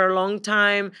 Like for a long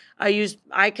time, I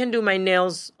can do my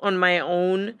nails on my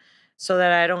own so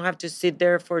that I don't have to sit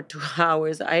there for 2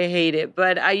 hours. I hate it.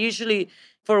 But I usually,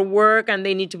 for work and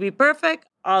they need to be perfect,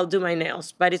 I'll do my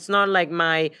nails. But it's not like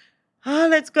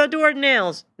let's go do our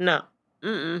nails. No.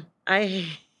 I hate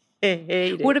it.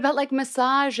 What about like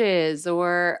massages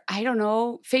or, I don't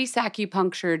know, face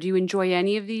acupuncture? Do you enjoy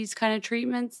any of these kind of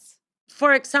treatments?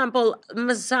 For example,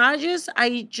 massages,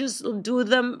 I just do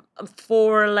them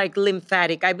for like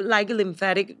lymphatic. I like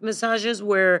lymphatic massages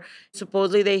where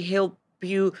supposedly they help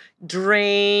you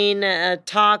drain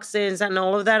toxins and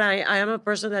all of that. I am a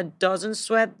person that doesn't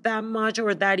sweat that much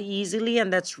or that easily,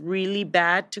 and that's really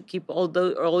bad to keep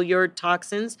all your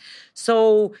toxins.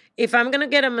 So if I'm gonna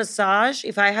get a massage,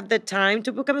 if I have the time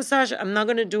to book a massage, I'm not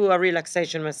gonna do a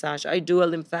relaxation massage. I do a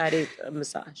lymphatic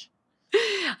massage.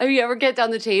 I mean, you ever get down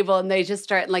the table and they just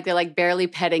start like they're like barely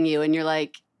petting you, and you're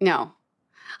like, no.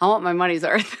 I want my money's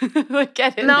worth.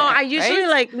 Get in No, there, I usually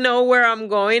right? know where I'm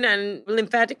going, and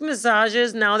lymphatic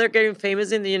massages, now they're getting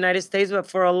famous in the United States, but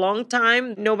for a long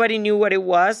time, nobody knew what it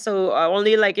was. So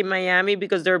only like in Miami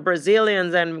because there are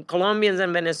Brazilians and Colombians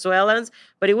and Venezuelans.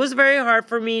 But it was very hard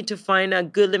for me to find a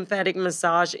good lymphatic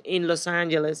massage in Los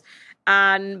Angeles.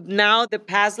 And now the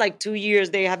past like 2 years,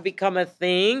 they have become a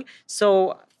thing.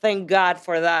 So thank God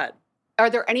for that. Are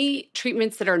there any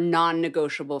treatments that are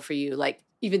non-negotiable for you? Like,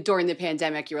 even during the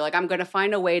pandemic, you were like, I'm going to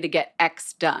find a way to get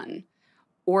X done.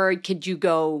 Or could you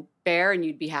go bare and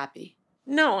you'd be happy?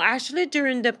 No, actually,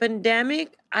 during the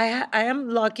pandemic, I am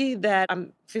lucky that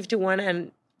I'm 51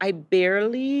 and I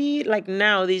barely, like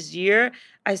now this year,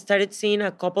 I started seeing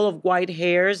a couple of white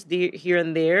hairs here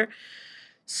and there.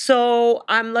 So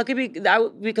I'm lucky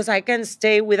because I can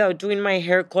stay without doing my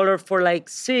hair color for like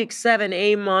 6, 7,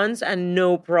 8 months and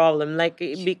no problem. Like,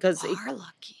 because you are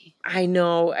lucky. I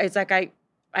know. It's like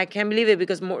I can't believe it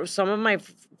because some of my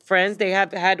friends, they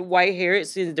have had white hair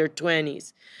since their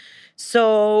 20s.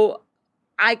 So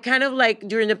I kind of like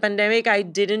during the pandemic, I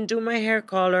didn't do my hair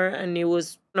color and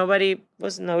nobody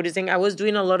was noticing. I was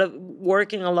doing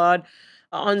working a lot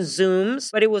on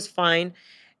Zooms, but it was fine.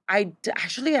 I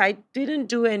didn't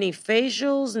do any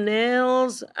facials,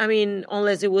 nails. I mean,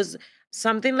 unless it was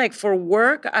something like for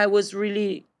work, I was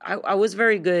very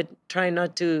good trying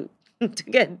not to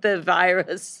get the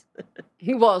virus.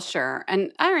 Well, sure.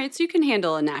 And all right, so you can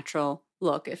handle a natural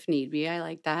look if need be. I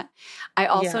like that. I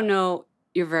also know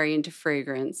you're very into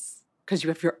fragrance because you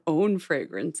have your own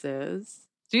fragrances.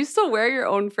 Do you still wear your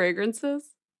own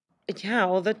fragrances? Yeah,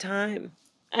 all the time.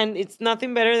 And it's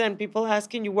nothing better than people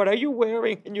asking you, what are you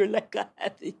wearing? And you're like,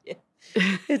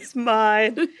 it's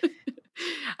mine.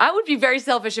 I would be very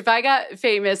selfish. If I got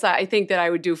famous, I think that I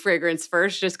would do fragrance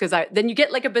first just because then you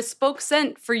get like a bespoke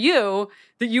scent for you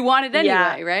that you wanted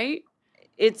anyway, right?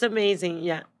 It's amazing.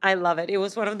 Yeah, I love it. It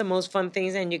was one of the most fun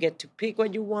things, and you get to pick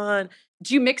what you want.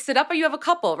 Do you mix it up or you have a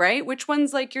couple, right? Which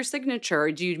one's like your signature,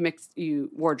 or do you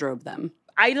wardrobe them?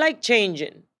 I like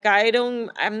changing.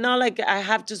 I'm not like I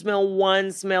have to smell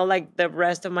one smell like the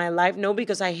rest of my life. No,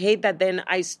 because I hate that then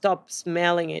I stop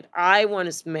smelling it. I want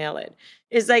to smell it.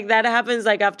 It's like that happens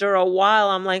like after a while.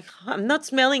 I'm like, I'm not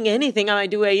smelling anything. I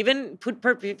even put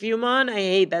perfume on. I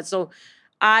hate that. So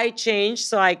I change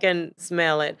so I can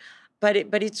smell it. But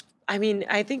it's, I mean,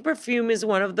 I think perfume is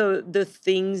one of the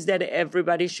things that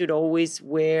everybody should always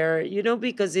wear,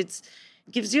 because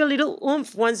gives you a little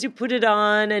oomph once you put it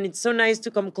on, and it's so nice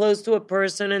to come close to a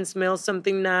person and smell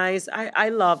something nice. I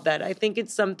love that. I think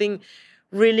it's something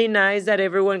really nice that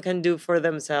everyone can do for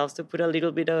themselves, to put a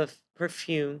little bit of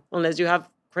perfume. Unless you have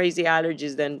crazy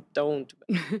allergies, then don't.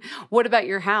 What about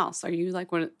your house? Are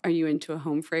you into a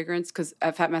home fragrance? Because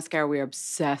at Fat Mascara, we are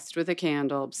obsessed with a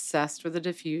candle, obsessed with a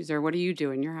diffuser. What do you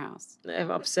do in your house?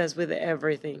 I'm obsessed with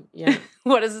everything. Yeah.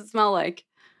 What does it smell like?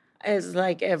 It's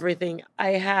like everything.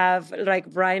 I have, like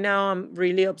right now, I'm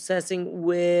really obsessing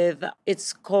with,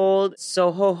 it's called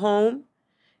Soho Home.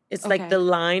 It's like the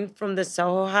line from the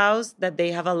Soho House, that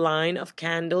they have a line of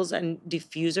candles and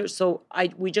diffusers. So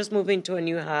we just moved into a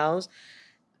new house,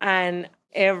 and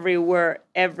everywhere,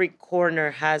 every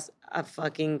corner has a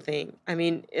fucking thing. I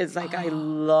mean, it's like, I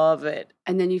love it.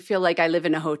 And then you feel like I live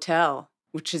in a hotel,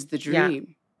 which is the dream.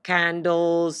 Yeah.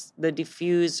 Candles, the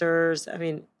diffusers. I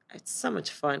mean, it's so much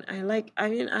fun. I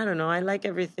don't know. I like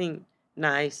everything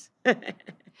nice.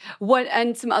 What,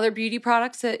 and some other beauty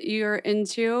products that you're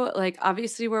into? Like,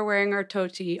 obviously, we're wearing our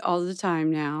toti all the time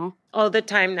now. All the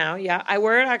time now, yeah. I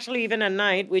wear it actually even at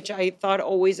night, which I thought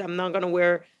always I'm not going to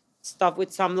wear stuff with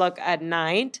sunblock at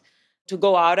night to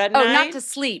go out at night. Oh, not to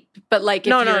sleep, but like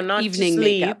if you're not evening to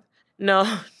sleep. makeup.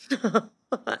 No.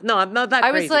 No, I'm not that I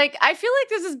crazy. was like, I feel like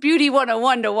this is Beauty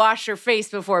 101 to wash your face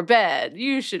before bed.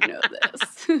 You should know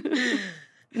this.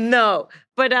 No,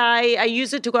 but I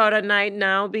use it to go out at night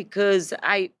now, because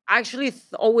I actually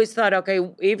always thought, okay,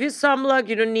 if you sunblock,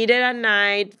 you don't need it at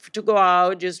night to go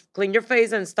out. Just clean your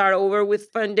face and start over with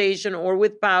foundation or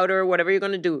with powder, whatever you're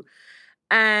going to do.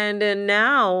 And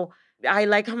now I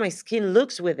like how my skin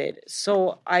looks with it.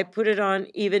 So I put it on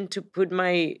even to put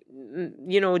my,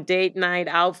 date night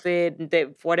outfit,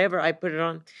 whatever, I put it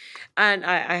on. And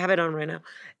I have it on right now.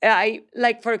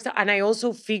 For example, and I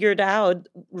also figured out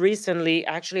recently,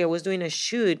 actually, I was doing a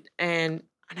shoot, and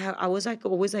I was like,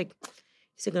 always like,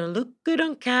 is it going to look good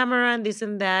on camera and this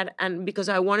and that? And because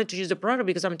I wanted to use the product,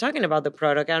 because I'm talking about the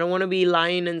product. I don't want to be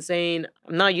lying and saying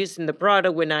I'm not using the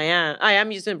product when I am. I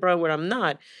am using the product when I'm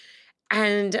not.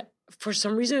 And for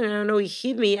some reason, I don't know, it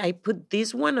hit me. I put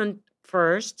this one on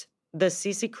first, the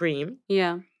CC cream.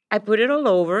 Yeah. I put it all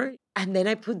over, and then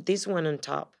I put this one on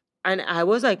top. And I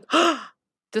was like,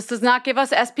 this does not give us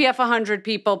SPF 100,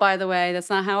 people, by the way. That's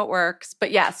not how it works.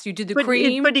 But yes, you do the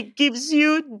cream. But it gives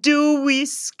you dewy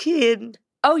skin.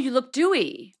 Oh, you look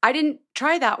dewy. I didn't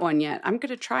try that one yet. I'm going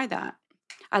to try that.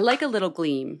 I like a little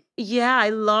gleam. Yeah, I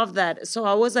love that. So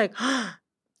I was like,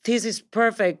 this is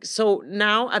perfect. So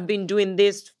now I've been doing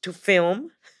this to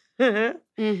film.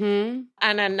 Mm-hmm.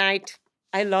 And at night,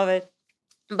 I love it.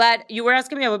 But you were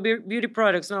asking me about beauty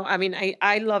products. No, I mean,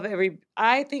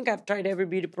 I think I've tried every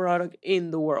beauty product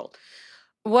in the world.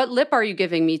 What lip are you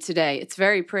giving me today? It's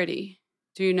very pretty.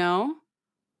 Do you know?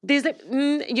 This lip,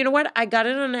 you know what? I got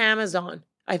it on Amazon,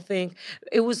 I think.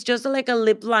 It was just like a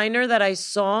lip liner that I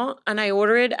saw, and I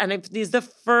ordered it, and this is the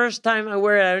first time I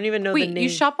wear it. I don't even know the name. Wait, you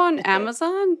shop on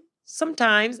Amazon?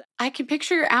 Sometimes. I can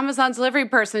picture your Amazon delivery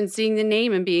person seeing the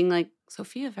name and being like,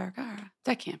 Sofía Vergara.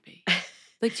 That can't be.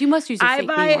 Like, you must use a fake name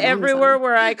I buy on everywhere Amazon.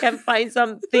 where I can find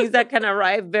some things that can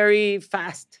arrive very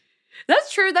fast.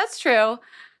 That's true. That's true.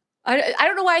 I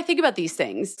don't know why I think about these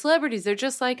things. Celebrities, they're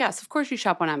just like us. Of course you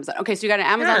shop on Amazon. Okay, so you got an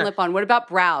Amazon lip on. What about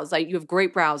brows? Like, you have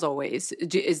great brows always.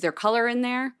 Is there color in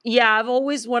there? Yeah,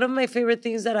 one of my favorite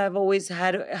things that I've always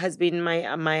had has been my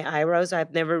eyebrows.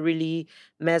 I've never really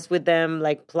messed with them,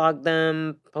 like plugged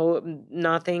them,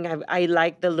 nothing. I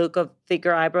like the look of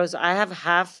thicker eyebrows. I have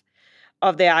half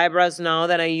of the eyebrows now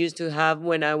that I used to have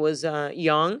when I was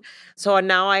young. So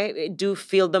now I do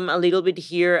feel them a little bit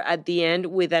here at the end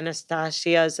with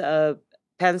Anastasia's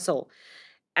pencil.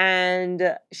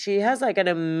 And she has like an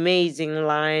amazing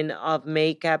line of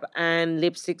makeup and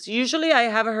lipsticks. Usually I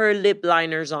have her lip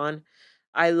liners on.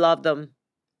 I love them.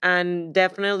 And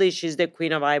definitely she's the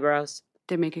queen of eyebrows.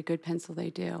 They make a good pencil,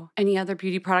 they do. Any other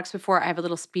beauty products before I have a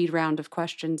little speed round of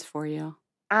questions for you?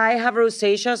 I have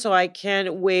rosacea, so I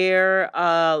can't wear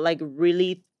like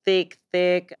really thick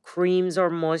creams or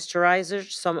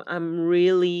moisturizers. So I'm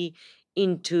really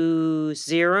into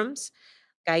serums.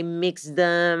 I mix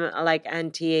them like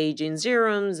anti-aging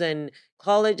serums and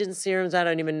collagen serums. I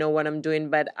don't even know what I'm doing,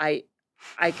 but I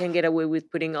can get away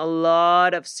with putting a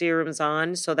lot of serums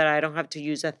on so that I don't have to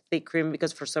use a thick cream,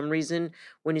 because for some reason,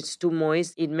 when it's too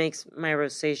moist, it makes my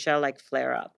rosacea like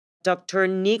flare up. Dr.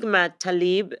 Nigmat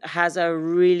Talib has a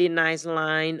really nice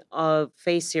line of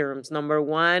face serums, number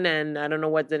one, and I don't know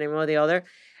what the name of the other.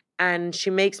 And she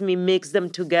makes me mix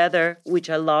them together, which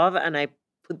I love, and I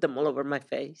put them all over my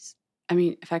face. I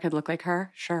mean, if I could look like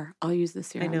her, sure, I'll use the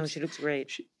serum. I know, she looks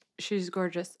great. She's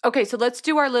gorgeous. Okay, so let's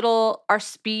do our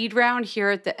speed round here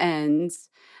at the end.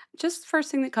 Just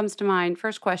first thing that comes to mind.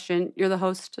 First question. You're the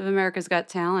host of America's Got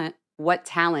Talent. What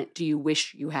talent do you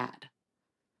wish you had?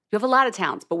 You have a lot of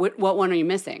talents, but what one are you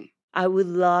missing? I would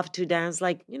love to dance,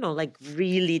 like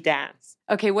really dance.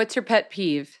 Okay, what's your pet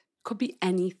peeve? Could be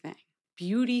anything.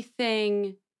 Beauty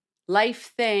thing,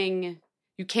 life thing.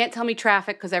 You can't tell me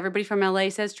traffic because everybody from LA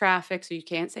says traffic, so you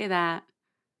can't say that.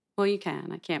 Well, you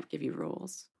can. I can't give you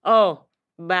rules. Oh,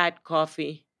 bad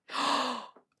coffee.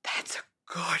 That's a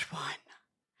good one.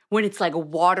 When it's like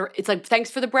water, it's like, thanks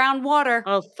for the brown water.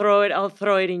 I'll throw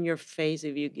it in your face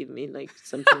if you give me like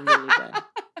something really bad.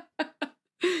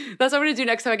 That's what I'm going to do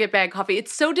next time I get bad coffee.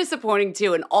 It's so disappointing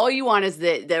too. And all you want is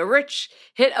the rich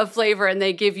hit of flavor and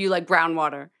they give you like brown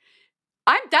water.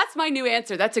 That's my new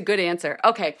answer. That's a good answer.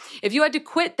 Okay. If you had to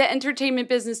quit the entertainment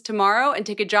business tomorrow and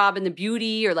take a job in the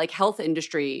beauty or like health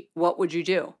industry, what would you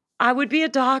do? I would be a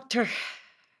doctor.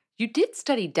 You did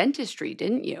study dentistry,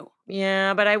 didn't you?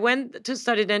 Yeah, but I went to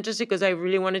study dentistry because I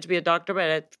really wanted to be a doctor, but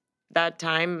at that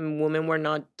time, women were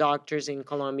not doctors in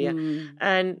Colombia.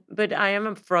 But I am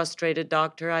a frustrated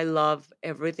doctor. I love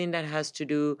everything that has to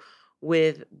do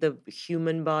with the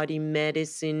human body,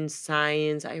 medicine,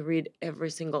 science. I read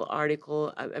every single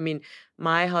article. I mean,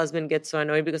 my husband gets so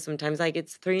annoyed because sometimes like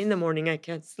it's 3 a.m, I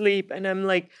can't sleep. And I'm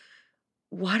like,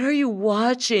 what are you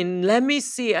watching? Let me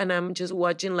see. And I'm just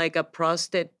watching like a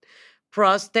prostate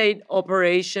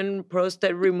operation,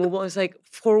 prostate removal. It's like,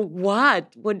 for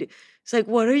what? It's like,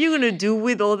 what are you going to do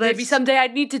with all that? Maybe someday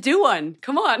I'd need to do one.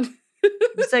 Come on.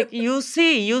 It's like, you'll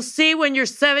see when you're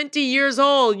 70 years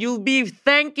old, you'll be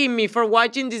thanking me for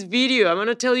watching this video. I'm going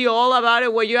to tell you all about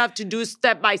it, what you have to do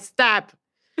step by step.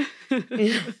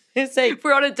 It's like, if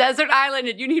we're on a desert island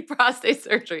and you need prostate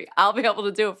surgery, I'll be able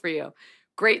to do it for you.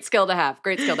 Great skill to have.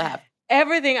 Great skill to have.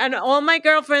 Everything. And all my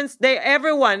girlfriends,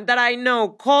 everyone that I know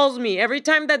calls me every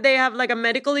time that they have like a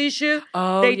medical issue.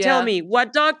 They tell me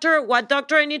what doctor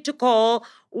I need to call.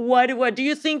 What do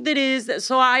you think that is?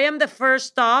 So I am the first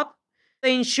stop. The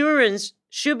insurance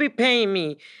should be paying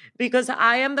me because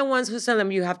I am the ones who tell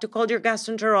them, you have to call your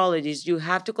gastroenterologist, you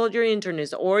have to call your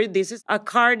internist, or this is a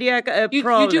cardiac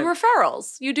problem. You do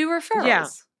referrals. Yeah,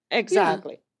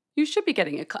 exactly. Yeah. You should be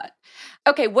getting a cut.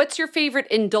 Okay, what's your favorite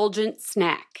indulgent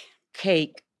snack?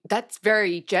 Cake. That's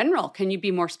very general. Can you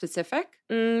be more specific?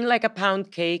 Like a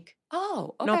pound cake.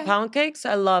 Oh, okay. No, pound cakes,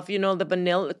 I love, the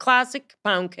vanilla, classic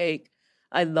pound cake.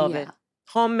 I love it.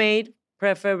 Homemade,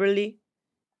 preferably.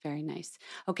 Very nice.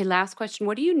 Okay, last question.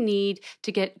 What do you need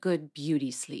to get good beauty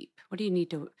sleep? What do you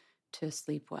need to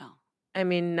sleep well? I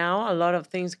mean, now a lot of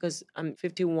things because I'm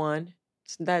 51.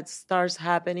 That starts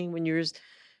happening when you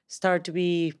start to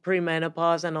be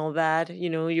premenopause and all that.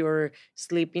 Your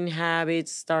sleeping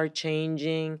habits start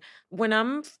changing. When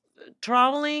I'm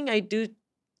traveling, I do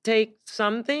take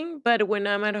something, but when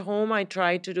I'm at home, I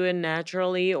try to do it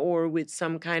naturally or with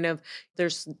some kind of,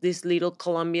 there's these little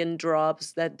Colombian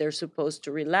drops that they're supposed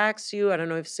to relax you. I don't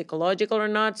know if psychological or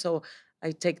not, so I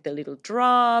take the little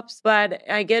drops, but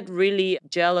I get really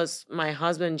jealous. My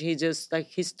husband, he's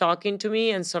talking to me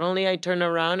and suddenly I turn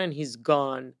around and he's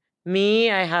gone.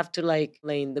 Me, I have to like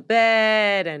lay in the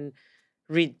bed and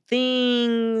read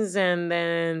things and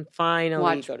then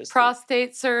finally go to sleep.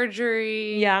 Prostate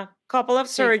surgery. Yeah. Couple of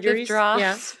surgeries,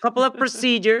 couple of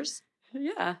procedures.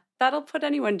 Yeah, that'll put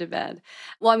anyone to bed.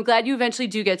 Well, I'm glad you eventually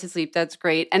do get to sleep. That's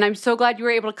great. And I'm so glad you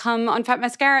were able to come on Fat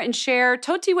Mascara and share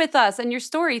Toti with us and your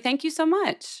story. Thank you so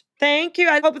much. Thank you.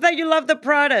 I hope that you love the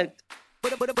product.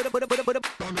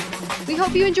 We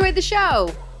hope you enjoyed the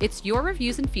show. It's your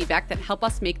reviews and feedback that help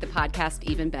us make the podcast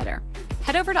even better.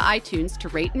 Head over to iTunes to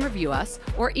rate and review us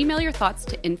or email your thoughts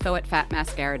to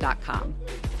info@fatmascara.com.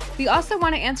 We also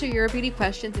want to answer your beauty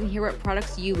questions and hear what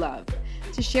products you love.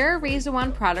 To share a Razor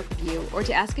One product review or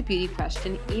to ask a beauty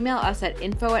question, email us at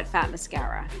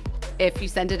info@fatmascara. If you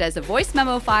send it as a voice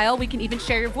memo file, we can even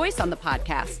share your voice on the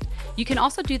podcast. You can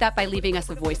also do that by leaving us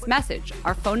a voice message.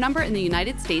 Our phone number in the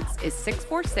United States is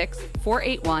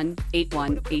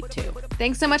 646-481-8182.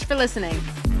 Thanks so much for listening.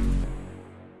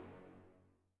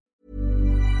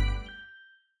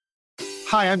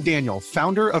 Hi, I'm Daniel,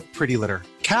 founder of Pretty Litter.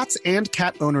 Cats and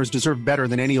cat owners deserve better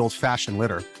than any old-fashioned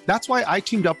litter. That's why I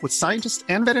teamed up with scientists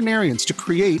and veterinarians to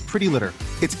create Pretty Litter.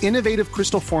 Its innovative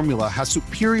crystal formula has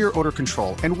superior odor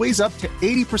control and weighs up to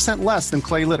 80% less than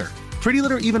clay litter. Pretty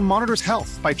Litter even monitors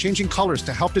health by changing colors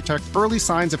to help detect early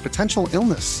signs of potential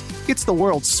illness. It's the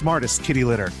world's smartest kitty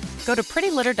litter. Go to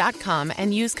prettylitter.com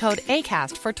and use code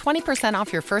ACAST for 20%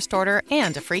 off your first order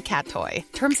and a free cat toy.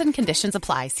 Terms and conditions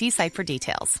apply. See site for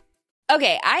details.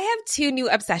 Okay, I have 2 new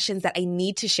obsessions that I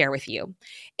need to share with you.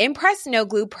 Impress No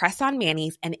Glue Press-On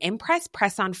Manis and Impress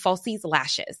Press-On Falsies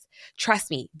Lashes. Trust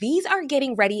me, these are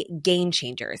getting ready game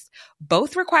changers.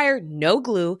 Both require no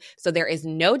glue, so there is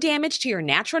no damage to your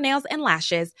natural nails and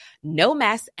lashes, no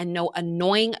mess, and no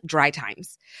annoying dry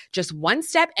times. Just one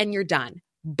step and you're done.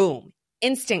 Boom.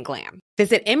 Instant glam.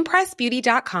 Visit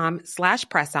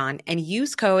impressbeauty.com/presson and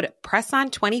use code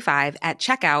PRESSON25 at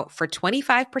checkout for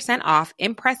 25% off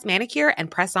Impress Manicure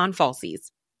and Press-On Falsies.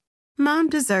 Mom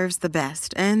deserves the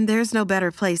best, and there's no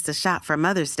better place to shop for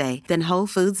Mother's Day than Whole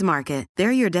Foods Market.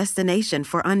 They're your destination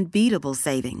for unbeatable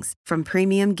savings, from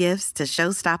premium gifts to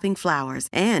show-stopping flowers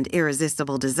and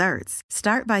irresistible desserts.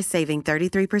 Start by saving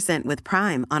 33% with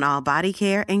Prime on all body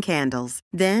care and candles.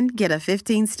 Then get a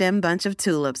 15-stem bunch of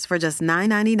tulips for just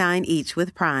 $9.99 each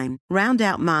with Prime. Round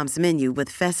out Mom's menu with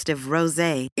festive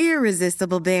rosé,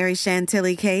 irresistible berry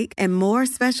chantilly cake, and more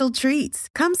special treats.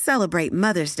 Come celebrate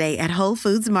Mother's Day at Whole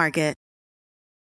Foods Market.